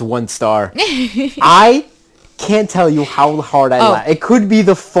 it's 1 star. I can't tell you how hard I laughed. It could be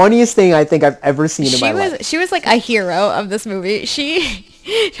the funniest thing I think I've ever seen in my life. She was like a hero of this movie.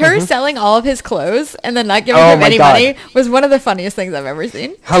 Her selling all of his clothes and then not giving him any money was one of the funniest things I've ever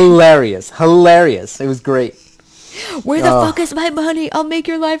seen. Hilarious. It was great. Where the fuck is my money? I'll make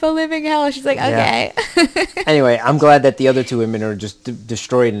your life a living hell. She's like, okay. Yeah. Anyway, I'm glad that the other 2 women are just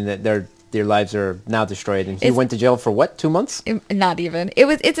destroyed and that their lives are now destroyed. And he went to jail for what, 2 months? Not even.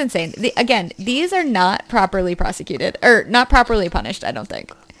 It's insane. Again, these are not properly prosecuted or not properly punished, I don't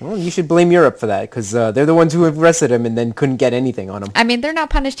think. Well, you should blame Europe for that because they're the ones who arrested him and then couldn't get anything on him. I mean, they're not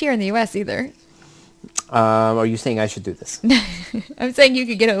punished here in the U.S. either. Are you saying I should do this? I'm saying you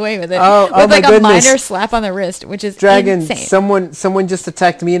could get away with it. With like a minor slap on the wrist, which is Dragon, insane. someone just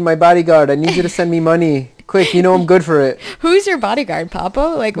attacked me and my bodyguard. I need you to send me money. Quick, you know I'm good for it. Who's your bodyguard,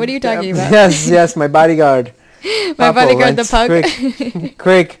 Papo? Like, what are you talking about? Yes, my bodyguard. My bodyguard, the pug.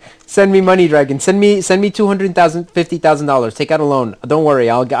 Quick, send me money, Dragon. Send me $250,000. Take out a loan. Don't worry,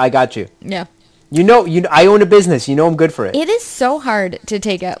 I got you. Yeah. You know, I own a business. You know I'm good for it. It is so hard to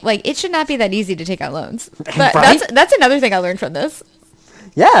take out. Like, it should not be that easy to take out loans. But right? that's another thing I learned from this.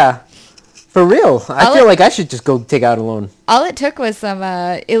 Yeah, for real. I feel like I should just go take out a loan. All it took was some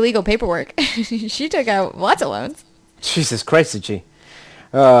illegal paperwork. She took out lots of loans. Jesus Christ, did she?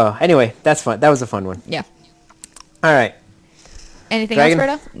 Anyway, that's fun. That was a fun one. Yeah. All right. Anything else,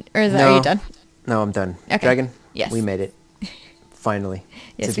 Berto? Or are you done? No, I'm done. Okay. Dragon? Yes. We made it. Finally.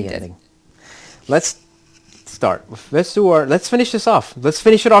 Yes, to we the did. ending. Let's start. Let's finish this off. Let's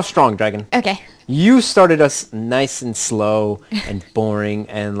finish it off strong, Dragon. Okay. You started us nice and slow and boring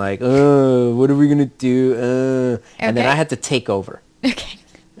and like, what are we going to do? And then I had to take over. Okay.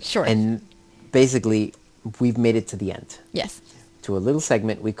 Sure. And basically, we've made it to the end. Yes. To a little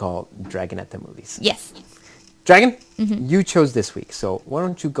segment we call Dragon at the Movies. Yes. Dragon, you chose this week, so why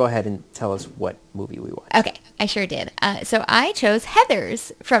don't you go ahead and tell us what movie we watched? Okay, I sure did. So I chose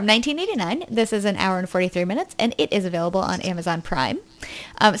Heathers from 1989. This is an hour and 43 minutes, and it is available on Amazon Prime.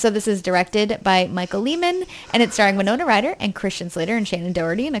 So this is directed by Michael Lehman, and it's starring Winona Ryder and Christian Slater and Shannon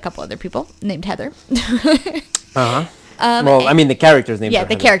Doherty and a couple other people named Heather. Uh-huh. Well, I mean, the characters' names are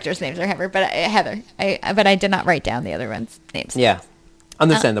the Heather. characters' names are Heather, but Heather. But I did not write down the other ones' names. Yeah.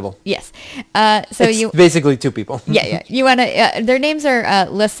 Understandable. Yes. It's basically 2 people. Yeah. You want to? Their names are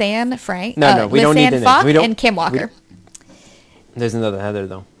Lisanne Frank. No, we don't need the Falk names. and Kim Walker. There's another Heather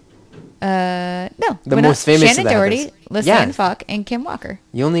though. No. The most famous Shannon of the Doherty, Heathers. Lisanne Falk, and Kim Walker.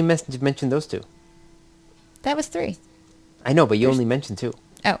 You only mentioned those 2. That was 3. I know, but you only mentioned 2.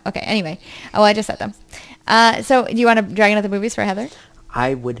 Oh, okay. Anyway. Oh, I just said them. So do you want to Dragon at the Movies for Heather?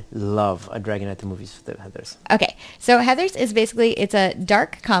 I would love a Dragon at the Movies for the Heathers. Okay. So Heathers is basically, it's a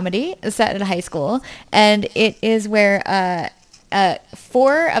dark comedy set at a high school, and it is where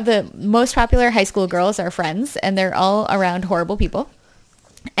 4 of the most popular high school girls are friends, and they're all around horrible people.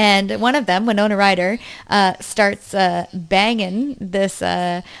 And one of them, Winona Ryder, starts banging this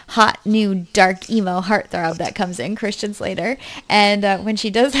hot new dark emo heartthrob that comes in, Christian Slater. And when she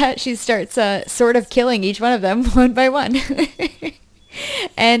does that, she starts sort of killing each one of them one by one.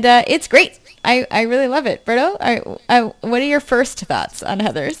 And it's great. I really love it. Berto, what are your first thoughts on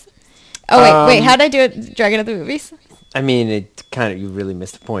Heathers? Oh, wait. How did I do it, Dragon at the Movies? I mean, you really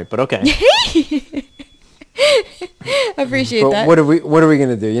missed the point, but okay. Appreciate that. What are we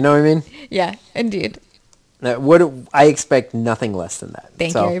gonna do? You know what I mean? Yeah, indeed. I expect nothing less than that.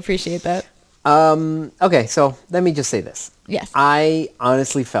 Thank you. I appreciate that. Okay, so let me just say this. Yes. I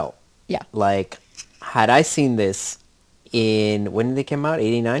honestly felt Yeah. like had I seen this in when did they come out?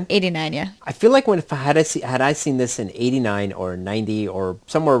 89? 89, yeah. I feel like had I seen this in 89 or 90 or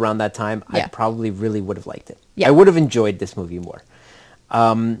somewhere around that time, Yeah. I probably really would have liked it. Yeah. I would have enjoyed this movie more.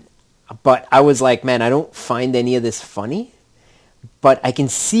 But I was like, man, I don't find any of this funny, but I can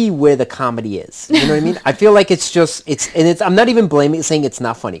see where the comedy is. You know what I mean? I feel like I'm not even saying it's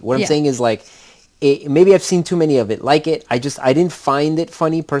not funny. What I'm Yeah. saying is like, maybe I've seen too many of it. Like it, I didn't find it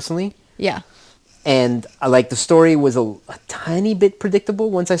funny personally. Yeah. And like the story was a tiny bit predictable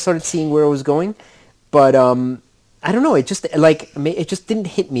once I started seeing where it was going. But I don't know. It just didn't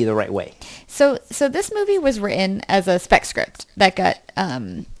hit me the right way. So this movie was written as a spec script that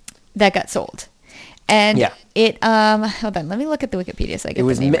got sold. And Yeah. it hold on, let me look at the Wikipedia so I get It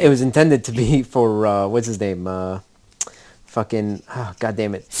was the name right. it was intended to be for what's his name? God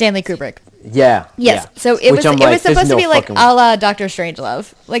damn it. Stanley Kubrick. Yeah. Yes. Yeah. So it Which was I'm like, supposed to there's be no like fucking- a la Doctor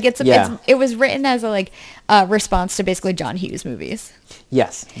Strangelove. Like Yeah. it was written as a like response to basically John Hughes movies,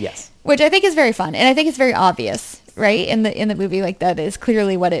 Yes. Yes. which I think is very fun, and I think it's very obvious, right? In the movie, like that is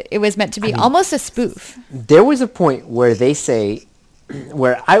clearly what it was meant to be, almost a spoof. There was a point where they say,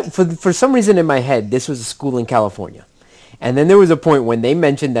 where for some reason in my head, this was a school in California. And then there was a point when they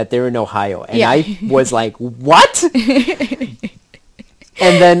mentioned that they're in Ohio. And Yeah. I was like, what?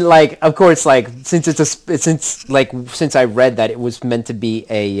 And then, like, of course, like, since I read that it was meant to be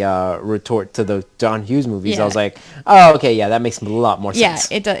a retort to the John Hughes movies, Yeah. I was like, oh, okay, yeah, that makes a lot more Yeah,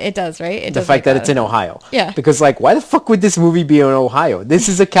 sense. it does, right? It The does fact make that a it's lot in of Ohio. Yeah. Because, like, why the fuck would this movie be in Ohio? This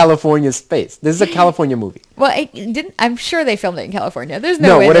is a California space. This is a California movie. Well, I'm sure they filmed it in California. There's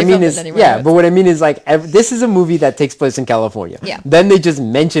no way what they I mean filmed is, it anywhere else. but what I mean is, like, this is a movie that takes place in California. Yeah. Then they just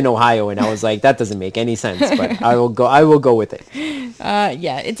mention Ohio, and I was like, that doesn't make any sense. But I will go with it.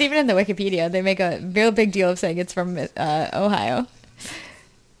 Yeah, it's even in the Wikipedia. They make a real big deal of saying it's from Ohio.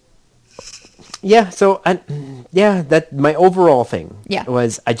 Yeah. So, that my overall thing Yeah.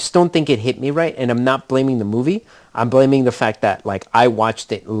 was I just don't think it hit me right, and I'm not blaming the movie. I'm blaming the fact that like I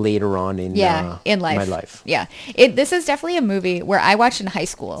watched it later on in In life. my life. Yeah. This is definitely a movie where I watched in high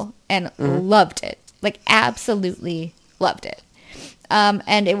school and loved it. Like absolutely loved it.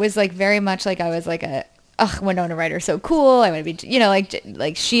 And it was like very much like I was like Winona Ryder's so cool. I want to be,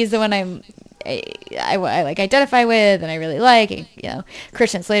 like she's the one I like identify with and I really like.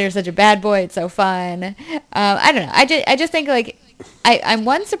 Christian Slater's such a bad boy. It's so fun. I don't know. I just think like I'm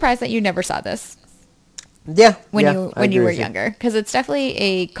surprised that you never saw this. Yeah. When I you agree were with you. younger, because it's definitely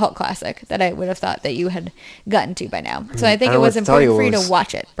a cult classic that I would have thought that you had gotten to by now. So I think I it don't was know what to tell important you. for It you was- to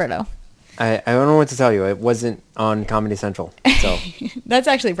watch it, Berto. I don't know what to tell you. It wasn't on Comedy Central, so That's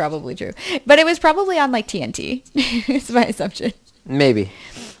actually probably true, but it was probably on like TNT. It's my assumption. maybe.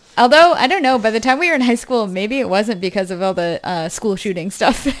 Although I don't know, by the time we were in high school, maybe it wasn't because of all the school shooting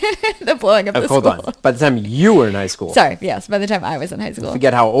stuff, the blowing up the Hold school. on. By the time you were in high school, Sorry, yes, by the time I was in high school,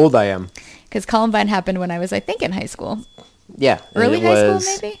 forget how old I am. because Columbine happened when I was, I think, in high school, Yeah. and early it high was-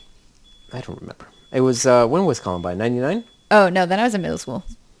 school, maybe. I don't remember. It was when was Columbine? 99? Oh no, then I was in middle school.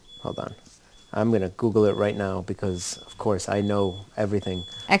 Hold on. I'm gonna Google it right now because, of course, I know everything.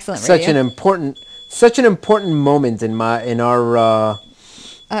 Excellent Such radio. such an important moment in our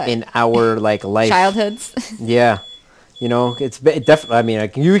like life. Childhoods. Yeah, it's definitely. I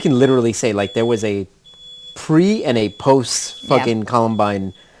mean, you can literally say like there was a pre and a post fucking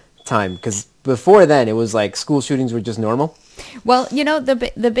Columbine time because before then it was like school shootings were just normal. Well,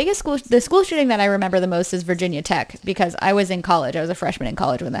 the biggest school shooting that I remember the most is Virginia Tech because I was in college. I was a freshman in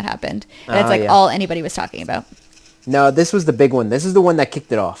college when that happened. And it's like yeah. all anybody was talking about. No, this was the big one. This is the one that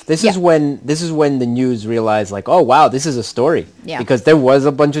kicked it off. This is when the news realized like, oh wow, this is a story. Yeah. Because there was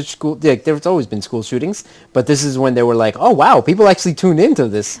a bunch of there's always been school shootings, but this is when they were like, oh wow, people actually tuned into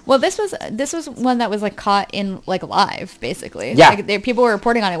this. Well, this was one that was like caught in like live, basically. Yeah. Like, people were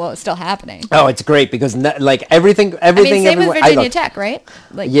reporting on it while it was still happening. Oh, it's great because like everything. I mean, same with everywhere- Virginia look, Tech, right?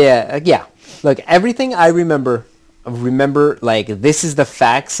 Like, Yeah. Look, everything I remember like this is the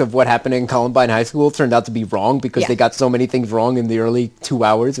facts of what happened in Columbine High School turned out to be wrong because Yeah. they got so many things wrong in the early 2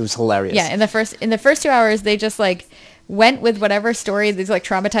 hours. It was hilarious. Yeah, in the first 2 hours, they just like went with whatever story these like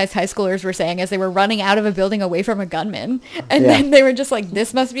traumatized high schoolers were saying as they were running out of a building away from a gunman, and Yeah. then they were just like,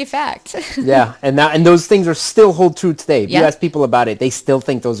 "This must be fact." Yeah, and those things are still hold true today. If you Yeah. ask people about it, they still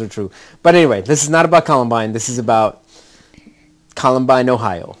think those are true. But anyway, this is not about Columbine. This is about Columbine,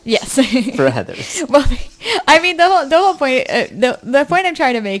 Ohio, Yes. for Heathers. Well, I mean, the whole point, the point I'm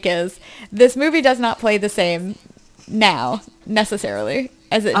trying to make is this movie does not play the same now necessarily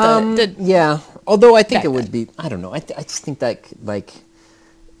as it did. Yeah, Although I think back it then. would be, I don't know. I just think that like,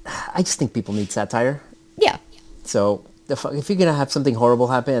 I just think people need satire. Yeah. So if you're gonna have something horrible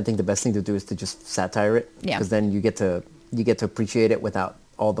happen, I think the best thing to do is to just satire it. Yeah. Because then you get to appreciate it without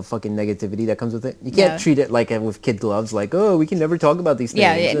all the fucking negativity that comes with it. You can't Yeah. treat it like with kid gloves, like, oh, we can never talk about these things.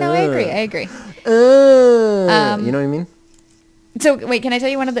 Yeah. No, I agree. You know what I mean? So wait, can I tell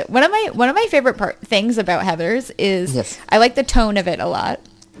you one of my favorite things about Heathers is Yes. I like the tone of it a lot,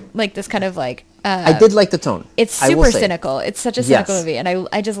 like this kind of like I did like the tone. it's I will super say. cynical. It's such a cynical Yes. movie, and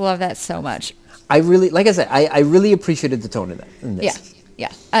I just love that so much. I really, like I said, I really appreciated the tone in this.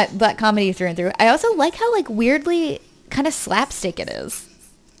 Yeah, black comedy through and through. I also like how like weirdly kind of slapstick it is.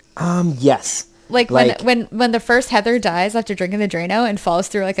 Yes. Like when the first Heather dies after drinking the Drano and falls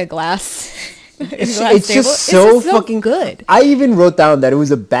through like a glass. It's just so fucking good. I even wrote down that it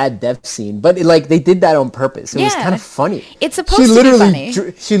was a bad death scene, but like they did that on purpose. It was Yeah. kind of funny. It's supposed to be funny.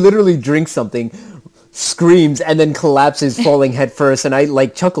 She literally drinks something, screams, and then collapses, falling head first. And I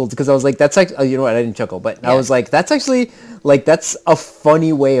like chuckled because I was like, "That's like, you know what? I didn't chuckle, but I Yeah. was like, that's actually like that's a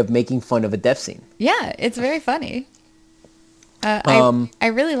funny way of making fun of a death scene." Yeah, it's very funny. I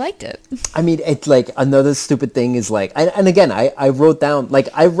really liked it. I mean, it's like another stupid thing is like, and again, I wrote down like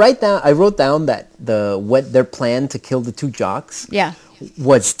I wrote down that their plan to kill the two jocks Yeah.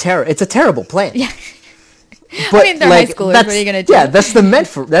 was It's a terrible plan. Yeah. But, I mean, they're high schoolers. What are you gonna do? Yeah, that's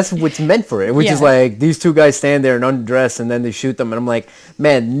what's meant for it. Which is Yeah. like these two guys stand there and undress, and then they shoot them, and I'm like,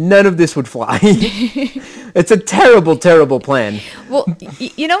 man, none of this would fly. It's a terrible, terrible plan. Well,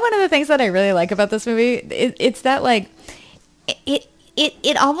 you know, one of the things that I really like about this movie, it's that like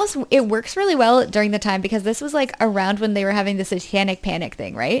it almost it works really well during the time because this was like around when they were having the satanic panic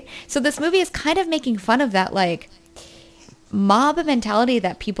thing, right? So this movie is kind of making fun of that like mob mentality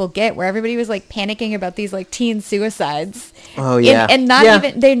that people get where everybody was like panicking about these like teen suicides. Oh yeah. And not Yeah.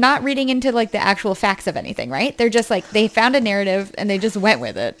 even they're not reading into like the actual facts of anything, right? They're just like they found a narrative and they just went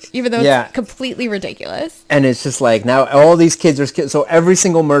with it even though Yeah. it's completely ridiculous. And it's just like now all these kids are so every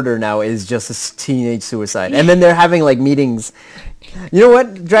single murder now is just a teenage suicide, and then they're having like meetings. You know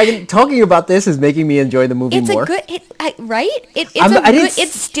what, Dragon? Talking about this is making me enjoy the movie It's more. a good, right? Didn't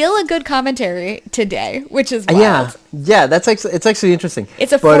It's still a good commentary today, which is wild. Yeah. It's actually interesting.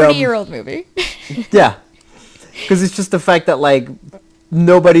 It's a But, 40-year-old movie. Yeah, because it's just the fact that like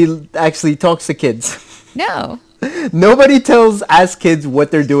nobody actually talks to kids. No. Nobody asks kids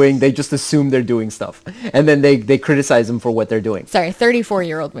what they're doing. They just assume they're doing stuff, and then they criticize them for what they're doing. Sorry,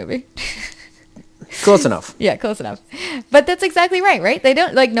 34-year-old movie. Close enough. Yeah, close enough. But that's exactly right? They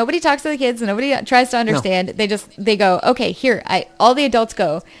don't, like, nobody talks to the kids. Nobody tries to understand. They go, okay, here, all the adults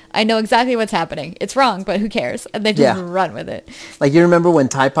go, I know exactly what's happening. It's wrong, but who cares? And they just run with it. Like, you remember when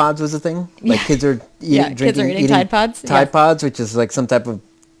Tide Pods was a thing? Like, kids are eating Tide Pods. Tide Pods, which is like some type of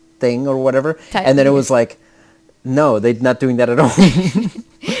thing or whatever. Tide- and then it was like, no, they're not doing that at all.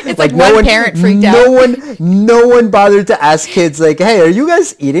 It's like one parent freaked out. No one bothered to ask kids, like, hey, are you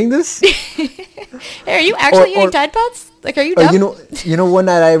guys eating this? Hey, are you actually eating Tide Pods? Like, are you Or, dumb? you know one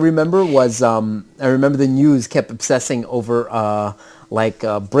that I remember was I remember the news kept obsessing over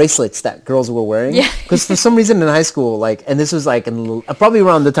bracelets that girls were wearing. Yeah. Because for some reason in high school, like, and this was like probably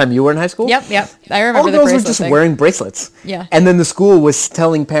around the time you were in high school. Yep. I remember All the the girls were bracelet just thing. wearing bracelets. Yeah. And then the school was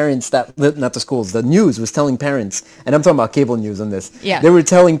telling parents that, not the schools, the news was telling parents, and I'm talking about cable news on this. Yeah. They were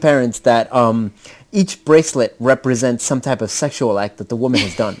telling parents that each bracelet represents some type of sexual act that the woman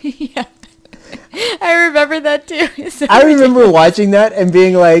has done. Yeah. I remember that too. It's so I remember watching that and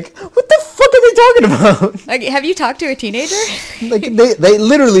being like, what the fuck are they talking about? Like, have you talked to a teenager? Like they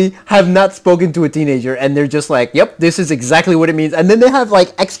literally have not spoken to a teenager and they're just like, yep, this is exactly what it means. And then they have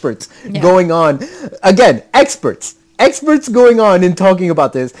like experts going on. Again, experts going on and talking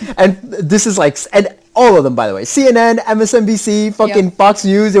about this. And this is like, and all of them, by the way, CNN, MSNBC, fucking Fox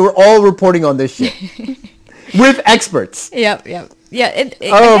News, they were all reporting on this shit. With experts. Yep. Yeah.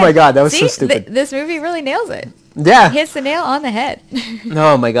 Oh my God, that was so stupid. This movie really nails it. Yeah. Hits the nail on the head.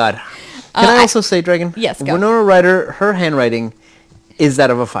 Oh my God. Can I also say, Dragon? Yes, go. Winona Ryder, her handwriting is that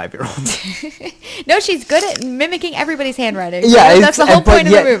of a 5-year-old. No, she's good at mimicking everybody's handwriting. Yeah, That's the whole point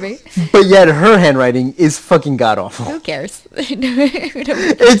of the movie. But yet her handwriting is fucking god awful. Who cares?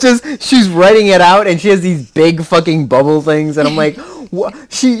 It's just she's writing it out and she has these big fucking bubble things and I'm like,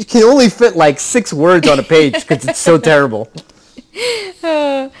 she can only fit like 6 words on a page because it's so terrible.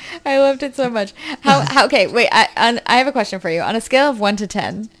 Oh, I loved it so much. How okay, wait, I have a question for you. On a scale of 1 to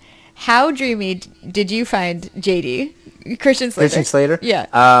 10, how dreamy did you find JD? Christian Slater. Christian Slater?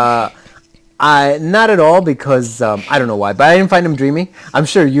 Yeah. I not at all because I don't know why, but I didn't find him dreamy. I'm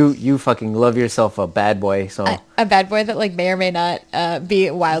sure you fucking love yourself a bad boy, so A bad boy that like may or may not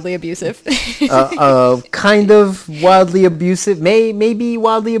be wildly abusive. kind of wildly abusive, maybe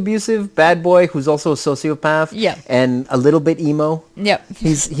wildly abusive bad boy who's also a sociopath. Yeah. And a little bit emo. Yep.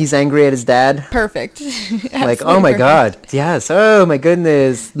 He's angry at his dad. Perfect. Like, oh my god, yes, oh my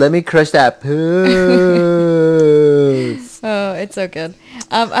goodness, let me crush that puss. Oh, it's so good.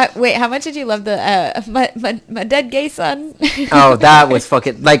 Wait, how much did you love the my dead gay son? Oh, that was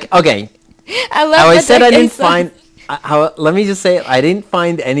fucking like okay. I love. How I my said dead I gay didn't son. find. How let me just say I didn't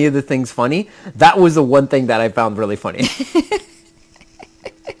find any of the things funny. That was the one thing that I found really funny.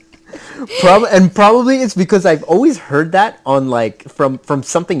 Probably it's because I've always heard that on like from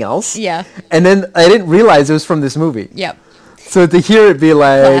something else. Yeah. And then I didn't realize it was from this movie. Yep. So to hear it be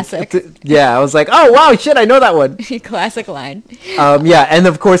like, Classic. Yeah, I was like, oh wow, shit, I know that one. Classic line. Yeah, and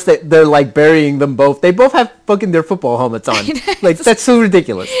of course they're like burying them both. They both have fucking their football helmets on. Like that's so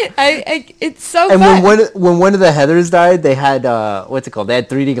ridiculous. It's so And fun. when one of the Heathers died, they had what's it called? They had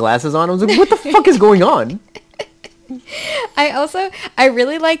 3D glasses on. I was like, what the fuck is going on? I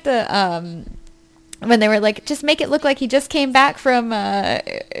really like the when they were like, just make it look like he just came back from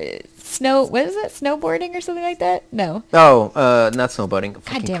what is it? Snowboarding or something like that? No. Oh, not snowboarding. God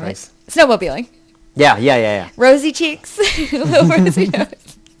Fucking damn Christ. it. Snowmobiling. Yeah. Rosy cheeks. Little rosy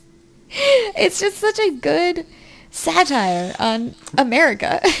nose. It's just such a good satire on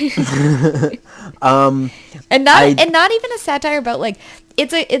America. And not even a satire about like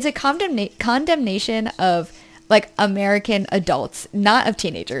it's a condemnation of like American adults, not of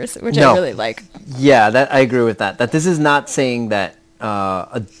teenagers, which I No. really like. Yeah, that I agree with that. That this is not saying that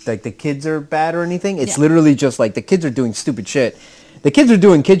like the kids are bad or anything. It's Yeah. literally just like the kids are doing stupid shit. The kids are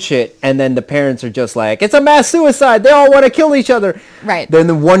doing kid shit, and then the parents are just like, it's a mass suicide. They all want to kill each other. Right. Then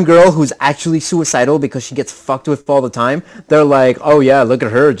the one girl who's actually suicidal because she gets fucked with all the time, they're like, oh yeah, look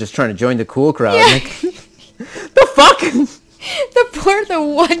at her just trying to join the cool crowd. Yeah. Like, the fuck? The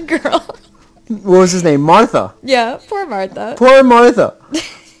one girl. What was his name? Martha. Yeah, poor Martha. Poor Martha.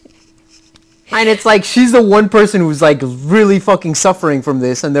 And it's like she's the one person who's like really fucking suffering from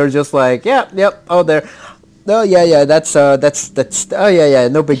this, and they're just like, yep, oh there, oh yeah, that's oh yeah,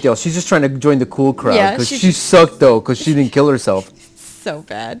 no big deal. She's just trying to join the cool crowd Yeah, because she- she sucked though because she didn't kill herself. So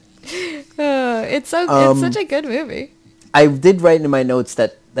bad. It's such a good movie. I did write in my notes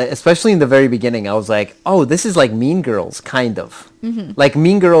that especially in the very beginning, I was like, oh, this is like Mean Girls, kind of. Mm-hmm. Like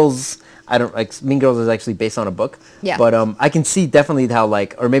Mean Girls. I don't like Mean Girls is actually based on a book. Yeah. But I can see definitely how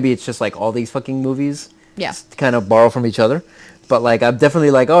like, or maybe it's just like all these fucking movies. Yeah. Kind of borrow from each other. But like, I'm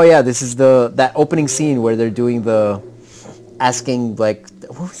definitely like, oh yeah, this is that opening scene where they're doing the asking like,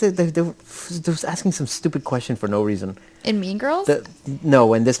 what was it? They was asking some stupid question for no reason. In Mean Girls?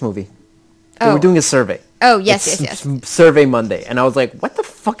 No, in this movie. They Oh. were doing a survey. Oh, yes, It's yes, yes. Survey Monday. And I was like, what the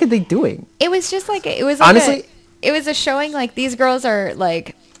fuck are they doing? It was just like Honestly- it was a showing like these girls are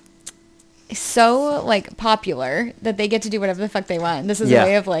like so like popular that they get to do whatever the fuck they want. And this is Yeah. a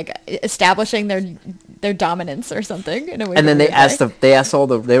way of like establishing their dominance or something in a way. And then they asked they asked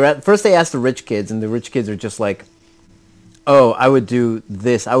the rich kids, and the rich kids are just like, oh, I would do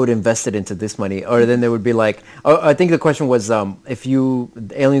this, I would invest it into this money. Or then they would be like, oh, I think the question was, if the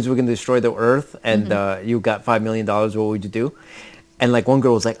aliens were going to destroy the earth and you got $5 million, what would you do? And like one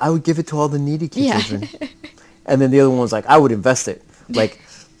girl was like, I would give it to all the needy children. And then the other one was like, I would invest it. Like,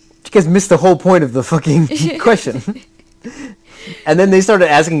 you guys missed the whole point of the fucking question. And then they started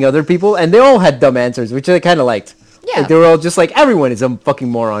asking other people, and they all had dumb answers, which I kind of liked. Yeah. Like, they were all just like, everyone is a fucking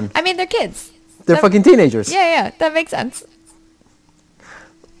moron. I mean, they're kids. They're fucking teenagers. Yeah, that makes sense.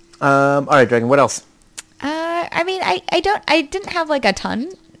 All right, Dragon, what else? I mean, I didn't have like a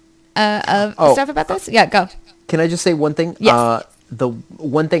ton of Oh. stuff about this. Yeah, go. Can I just say one thing? Yes. The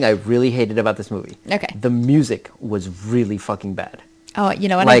one thing I really hated about this movie. Okay. The music was really fucking bad. Oh, you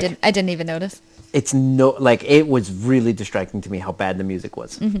know what? Like- I didn't even notice. It was really distracting to me how bad the music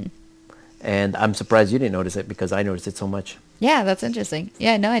was. Mm-hmm. And I'm surprised you didn't notice it because I noticed it so much. Yeah, that's interesting.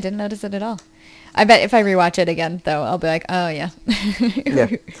 Yeah, no, I didn't notice it at all. I bet if I rewatch it again, though, I'll be like, oh, yeah. Yeah.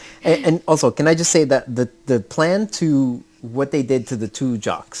 And also, can I just say that the plan to what they did to the two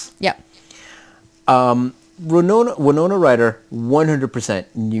jocks, Yeah. Winona Ryder 100%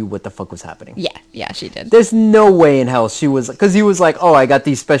 knew what the fuck was happening. Yeah, she did. There's no way in hell she was, because he was like, oh, I got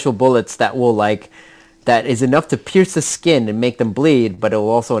these special bullets that will that is enough to pierce the skin and make them bleed, but it will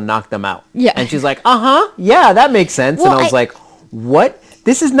also knock them out. Yeah. And she's like, yeah, that makes sense. Well, and I was like, what?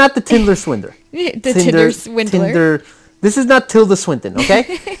 This is not the Tinder Swindler. The Tinder Swindler. This is not Tilda Swinton,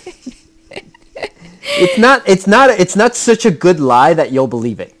 okay? It's not such a good lie that you'll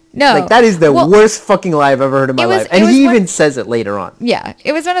believe it. No. Like, that is the Well, worst fucking lie I've ever heard in my it was- life. it And was he one- even says it later on. Yeah,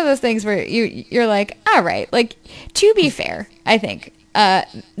 it was one of those things where you're like, all right, like, to be fair, I think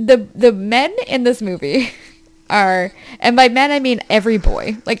the men in this movie are, and by men I mean every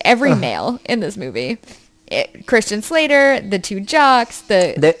boy, like every male in this movie, Christian Slater, the two jocks,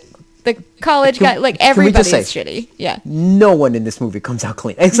 the college guy, like can we just everybody's say- shitty. Yeah, No one in this movie comes out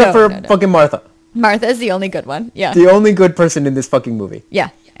clean. Except for No. fucking Martha. Martha's the only good one. Yeah, The only good person in this fucking movie. yeah,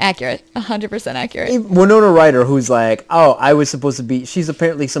 accurate, 100% accurate. Winona Ryder, who's like, oh, I was supposed to be, she's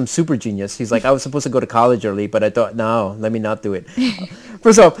apparently some super genius. He's like, I was supposed to go to college early, but I thought, no, let me not do it.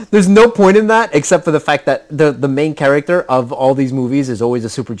 First off, there's no point in that except for the fact that the main character of all these movies is always a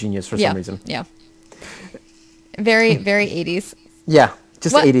super genius for some reason. Yeah, very 80s. Yeah,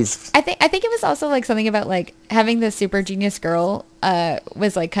 just Well, 80s. I think it was also like something about like having the super genius girl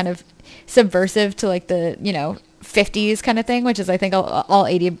was like kind of subversive to like the 50s kind of thing, which is I think all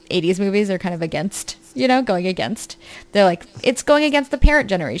 80s movies are kind of against, going against. They're like, it's going against the parent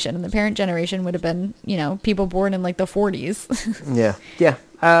generation, and the parent generation would have been people born in like the 40s. Yeah.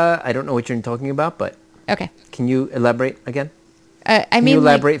 I don't know what you're talking about, but Okay. can you elaborate again? I Can mean you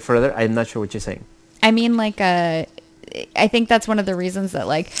like, elaborate further? I'm not sure what you're saying. I mean like I think that's one of the reasons that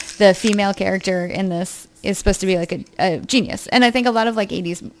like the female character in this is supposed to be like a genius, and I think a lot of like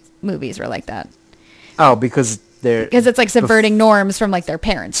 80s movies were like that. Oh, because Because it's like subverting norms from like their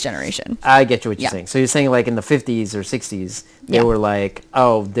parents' generation. I get you what you're Yeah. saying. So you're saying like in the 50s or 60s, they Yeah. were like,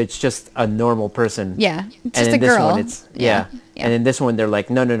 oh, it's just a normal person. Yeah, And just in a this girl. one, it's, yeah. Yeah. And in this one, they're like,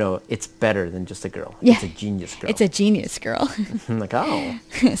 no, it's better than just a girl. Yeah. It's a genius girl. It's a genius girl. I'm like, oh,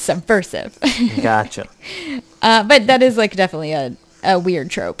 Subversive. gotcha. But that is like definitely a weird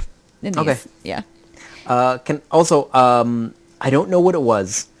trope in these. Okay. Yeah. Can also, I don't know what it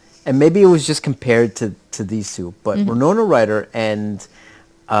was, and maybe it was just compared to these two, but Mm-hmm. Winona Ryder and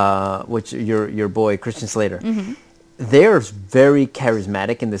which your boy Christian Slater, Mm-hmm. they're very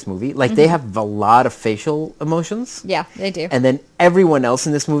charismatic in this movie. Like they have a lot of facial emotions. Yeah, they do. And then everyone else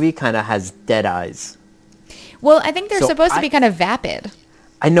in this movie kind of has dead eyes. Well, I think they're So supposed to be kind of vapid.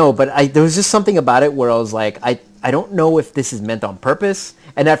 I know, but there was just something about it where I was like, I don't know if this is meant on purpose.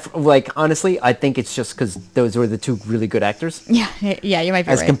 And like, honestly, I think it's just because those were the two really good actors Yeah, yeah, you might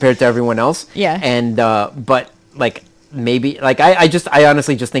be as right. compared to everyone else. Yeah. And, but like maybe, like I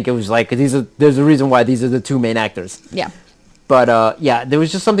honestly just think it was like, there's a reason why these are the two main actors. Yeah. But, yeah, there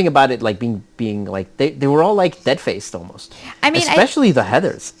was just something about it, like being like, they were all like dead-faced almost. I mean, especially the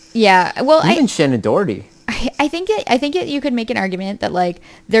Heathers. Yeah. Well, Even Shannon Doherty. I think you could make an argument that like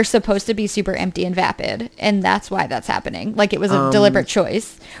they're supposed to be super empty and vapid, and that's why that's happening. Like it was a deliberate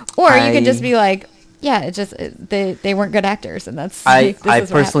choice, or you could just be like, yeah, it just they weren't good actors, and that's. I this is what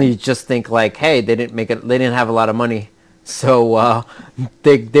personally happened. just think like, hey, they didn't have a lot of money, so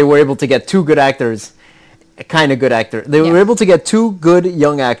they were able to get two good actors, kind of good actor. They were Yeah. able to get two good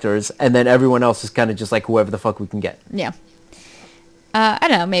young actors, and then everyone else is kind of just like whoever the fuck we can get. Yeah. I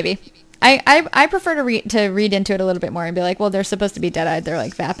don't know, maybe. I prefer to read into it a little bit more and be like, well, they're supposed to be dead-eyed. They're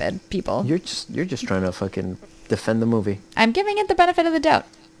like vapid people. You're just trying to fucking defend the movie. I'm giving it the benefit of the doubt.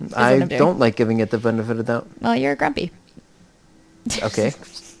 is what I I'm doing. don't like giving it the benefit of the doubt. Well, you're grumpy. Okay,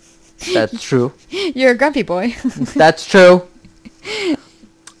 that's true. You're a grumpy boy. That's true.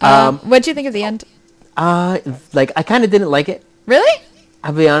 What'd you think of the end? Like I kind of didn't like it. Really?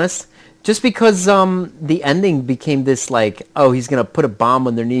 I'll be honest. Just because the ending became this like, oh, he's gonna put a bomb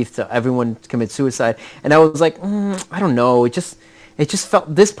underneath so everyone commits suicide, and I was like, I don't know. It just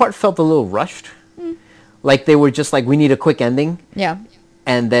felt, this part felt a little rushed. Like they were just like, we need a quick ending, Yeah.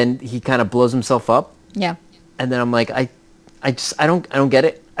 and then he kind of blows himself up, Yeah. and then I'm like, I don't get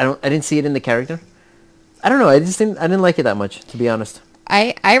it. I didn't see it in the character. I don't know. I didn't like it that much, to be honest.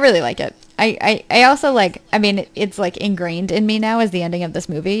 I really like it. I also like, I mean, it's like ingrained in me now as the ending of this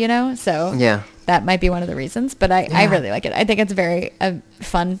movie, you know? So Yeah. that might be one of the reasons, but I Yeah. really like it. I think it's very a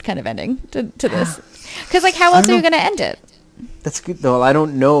fun kind of ending to this. Because like, how else are you going to end it? That's good though. I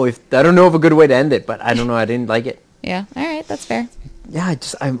don't know of a good way to end it, but I don't know. I didn't like it. Yeah. All right. That's fair. Yeah,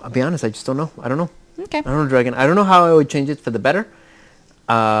 I'll be honest. I just don't know. I don't know. Okay. I don't know, Dragon. I don't know how I would change it for the better.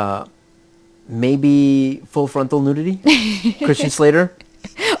 Maybe full frontal nudity. Christian Slater.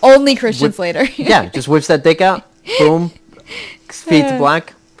 Only Christian Slater. Yeah, just whips that dick out. Boom. Fades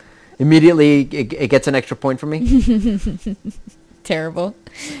black. Immediately, it gets an extra point from me. Terrible.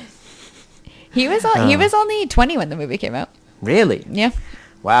 He was only 20 when the movie came out. Really? Yeah.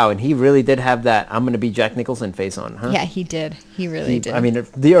 Wow, and he really did have that I'm going to be Jack Nicholson face on, huh? Yeah, he did. He really did. I mean,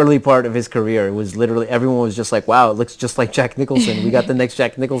 the early part of his career, it was literally, everyone was just like, wow, it looks just like Jack Nicholson. We got the next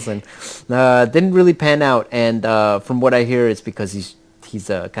Jack Nicholson. Didn't really pan out, and from what I hear, it's because he's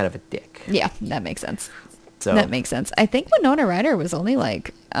a kind of a dick. Yeah, that makes sense. So That makes sense. I think Winona Ryder was only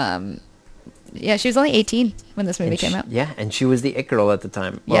like, yeah, she was only 18 when this movie came out. Yeah, and she was the it girl at the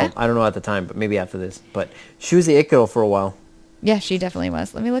time. Yeah. Well, I don't know at the time, but maybe after this. But she was the it girl for a while. Yeah, she definitely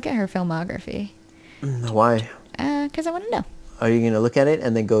was. Let me look at her filmography. Why? Because I want to know. Are you going to look at it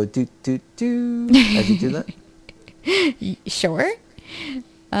and then go do, do, do as you do that? Sure.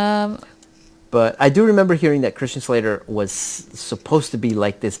 But I do remember hearing that Christian Slater was supposed to be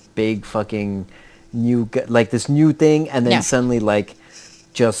like this big fucking like this new thing. And then Yeah. suddenly like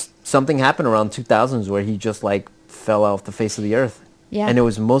just something happened around 2000s where he just like fell off the face of the earth. Yeah. And it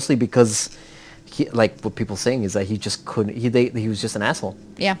was mostly because like what people saying is that he just couldn't, he was just an asshole.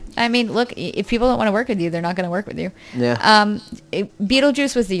 Yeah. I mean, look, if people don't want to work with you, they're not going to work with you. Yeah.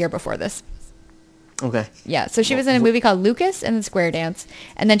 Beetlejuice was the year before this. Okay. Yeah, so she was in a movie called Lucas and then Square Dance.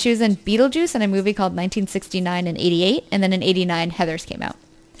 And then she was in Beetlejuice and a movie called 1969 and 88. And then in 89, Heathers came out.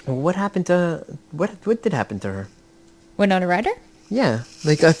 What happened to, what did happen to her? Winona Ryder? Yeah.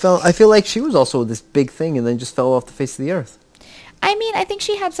 Like I feel like she was also this big thing and then just fell off the face of the earth. I mean, I think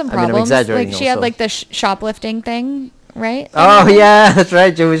she had some I mean, I'm problems. exaggerating Like she had also. like the shoplifting thing, right? Oh, yeah, that's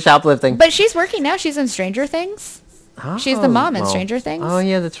right. She was shoplifting. But she's working now. She's in Stranger Things. She's the mom in Stranger Things. Oh,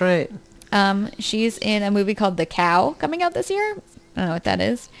 yeah, that's right. She's in a movie called The Cow coming out this year. I don't know what that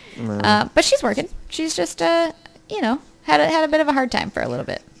is. But she's working. She's just, had a bit of a hard time for a little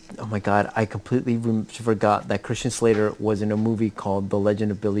bit. Oh, my God. I completely forgot that Christian Slater was in a movie called The Legend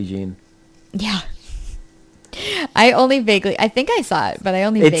of Billie Jean. Yeah. I think I saw it, but I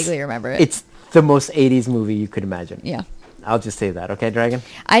only vaguely remember it. It's the most 80s movie you could imagine. Yeah. I'll just say that. Okay, Dragon?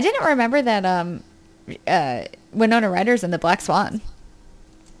 I didn't remember that Winona Ryder's in The Black Swan.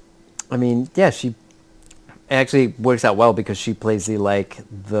 I mean, yeah, she actually works out well because she plays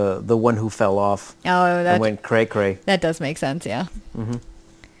the one who fell off Oh, and went cray-cray. that does make sense, yeah.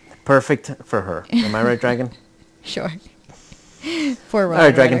 Perfect for her. Am I right, Dragon? Sure. Poor All Winona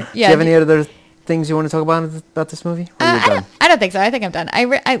right, Dragon. Ryder. Do you have any other things you want to talk about this movie? Or are you done? I don't think so. I think I'm done. I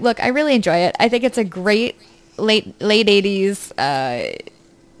really enjoy it. I think it's a great late 80s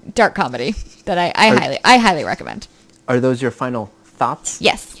dark comedy that I highly recommend. Are those your final thoughts?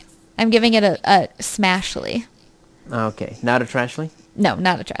 Yes. I'm giving it a smashly. Okay. Not a trashly? No,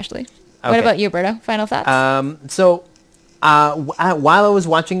 not a trashly. What Okay. about you, Berto? Final thoughts? So, while I was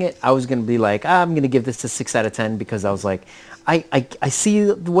watching it, I was going to be like, I'm going to give this a 6 out of 10 because I was like, I see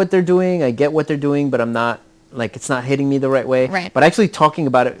what they're doing. I get what they're doing, but I'm not, like, it's not hitting me the right way. Right. But actually talking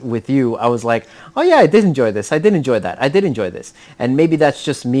about it with you, I was like, oh yeah, I did enjoy this. I did enjoy that. I did enjoy this. And maybe that's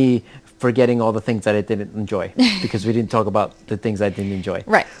just me forgetting all the things that I didn't enjoy because we didn't talk about the things I didn't enjoy.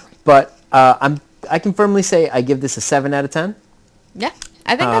 Right. But I can firmly say I give this a 7 out of 10. Yeah.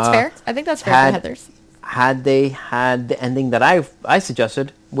 I think that's fair. I think that's fair for Heathers. Had they had the ending that I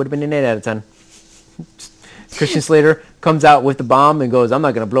suggested, would have been an 8 out of 10. Christian Slater comes out with the bomb and goes, I'm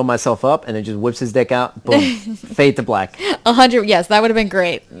not going to blow myself up, and then just whips his dick out. Boom. Fade to black. 100. Yes, that would have been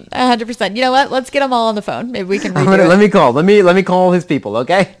great. 100%. You know what? Let's get them all on the phone. Maybe we can redo it. Let me call his people,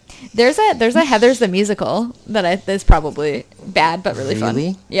 okay? There's a Heathers the musical that's probably bad but really fun.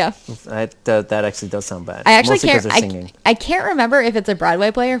 Really? Yeah. That actually does sound bad. I actually Mostly 'cause can't. they're singing. I can't remember if it's a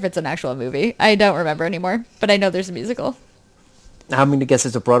Broadway play or if it's an actual movie. I don't remember anymore, but I know there's a musical. I'm going to guess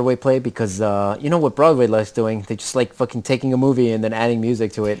it's a Broadway play because you know what Broadway likes doing? They just like fucking taking a movie and then adding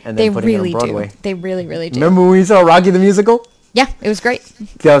music to it and then putting it on Broadway. Do. They really, really do. Remember when we saw Rocky the Musical? Yeah, it was great.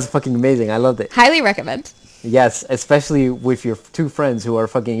 That was fucking amazing. I loved it. Highly recommend. Yes, especially with your two friends who are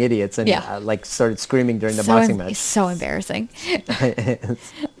fucking idiots and Yeah. like started screaming during the boxing match. So embarrassing.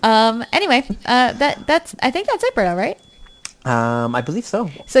 Anyway, I think that's it, Berto, right? I believe so.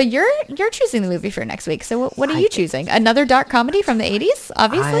 So you're choosing the movie for next week. So what are you choosing? Another dark comedy from the 80s,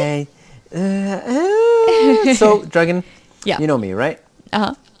 obviously? So, Dragon, Yeah. you know me, right?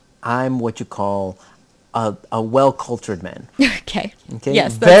 Uh-huh. I'm what you call a well-cultured man. Okay. Okay?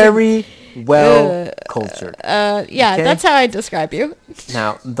 Yes. Very well-cultured. Yeah, okay? that's how I describe you.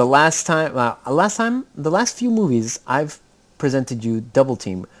 Now, the last few movies, I've presented you Double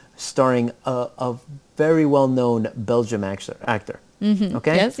Team, starring a very well-known Belgium actor. Mm-hmm.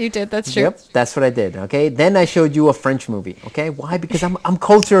 Okay. Yes, you did. That's true. Yep, that's what I did. Okay. Then I showed you a French movie. Okay. Why? Because I'm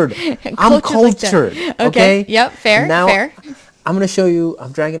cultured. I'm Cultured like that. cultured. Okay. Yep. Fair. Now, Fair. I'm gonna show you.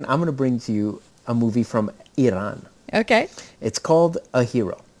 I'm gonna bring to you a movie from Iran. Okay. It's called A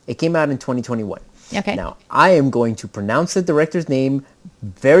Hero. It came out in 2021. Okay. Now, I am going to pronounce the director's name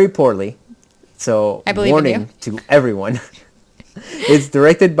very poorly. So, I believe in warning you. to everyone. It's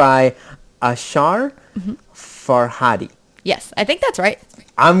directed by Ashar Farhadi. Yes, I think that's right.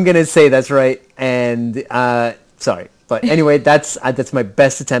 I'm going to say that's right. And, sorry. But anyway, that's my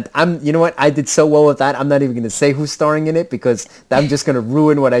best attempt. You know what? I did so well with that. I'm not even going to say who's starring in it because I'm just going to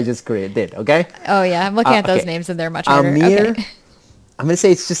ruin what I just did. Okay? Oh yeah, I'm looking at those okay. names and they're much harder. Amir. Okay. I'm going to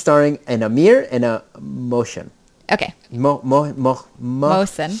say it's just starring an Amir and a Mohsen. Okay. Mohsen.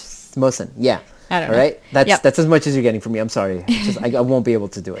 Mohsen. Yeah. I don't know. All right. Yep. That's as much as you're getting from me. I'm sorry. I won't be able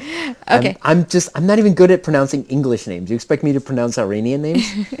to do it. Okay. I'm not even good at pronouncing English names. You expect me to pronounce Iranian names?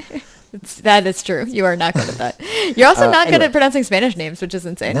 That is true. You are not good at that. You're also not good anyway. at pronouncing Spanish names, which is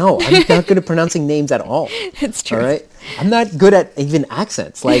insane. No, I'm not good at pronouncing names at all. It's true. All right. I'm not good at even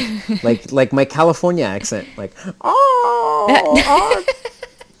accents, like my California accent, like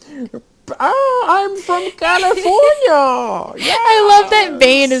I'm from California. Yeah. I love that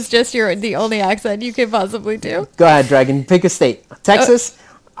Bane is just the only accent you can possibly do. Go ahead, Dragon. Pick a state. Texas.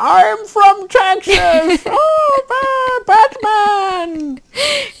 I'm from Texas. Oh, Batman.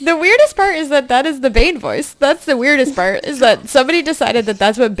 The weirdest part is that is the Bane voice. That's the weirdest part, is that somebody decided that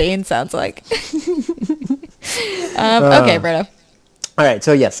that's what Bane sounds like. Okay, Bruno. All right,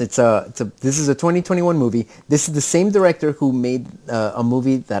 so yes, this is a 2021 movie. This is the same director who made a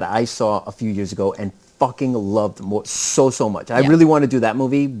movie that I saw a few years ago and fucking loved so much. I really want to do that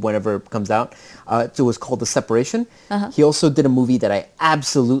movie whenever it comes out. It was called The Separation. He also did a movie that I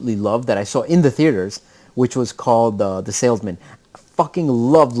absolutely loved that I saw in the theaters, which was called The Salesman. Fucking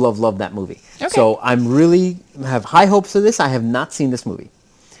love that movie. Okay. So I'm really have high hopes for this. I have not seen this movie.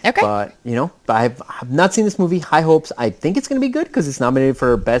 Okay. But I have not seen this movie. High hopes. I think it's going to be good because it's nominated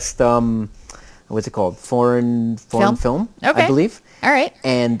for best what's it called? Foreign film. Okay. I believe. All right.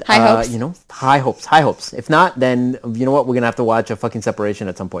 And high hopes. High hopes. If not, then you know what? We're gonna have to watch a fucking Separation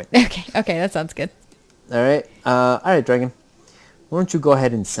at some point. Okay, that sounds good. All right, Dragon. Why don't you go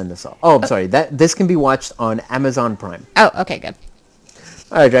ahead and send this off? Oh, I'm sorry. This can be watched on Amazon Prime. Oh, okay, good.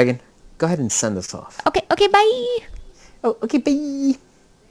 All right, Dragon. Go ahead and send this off. Okay, bye. Oh, okay, bye.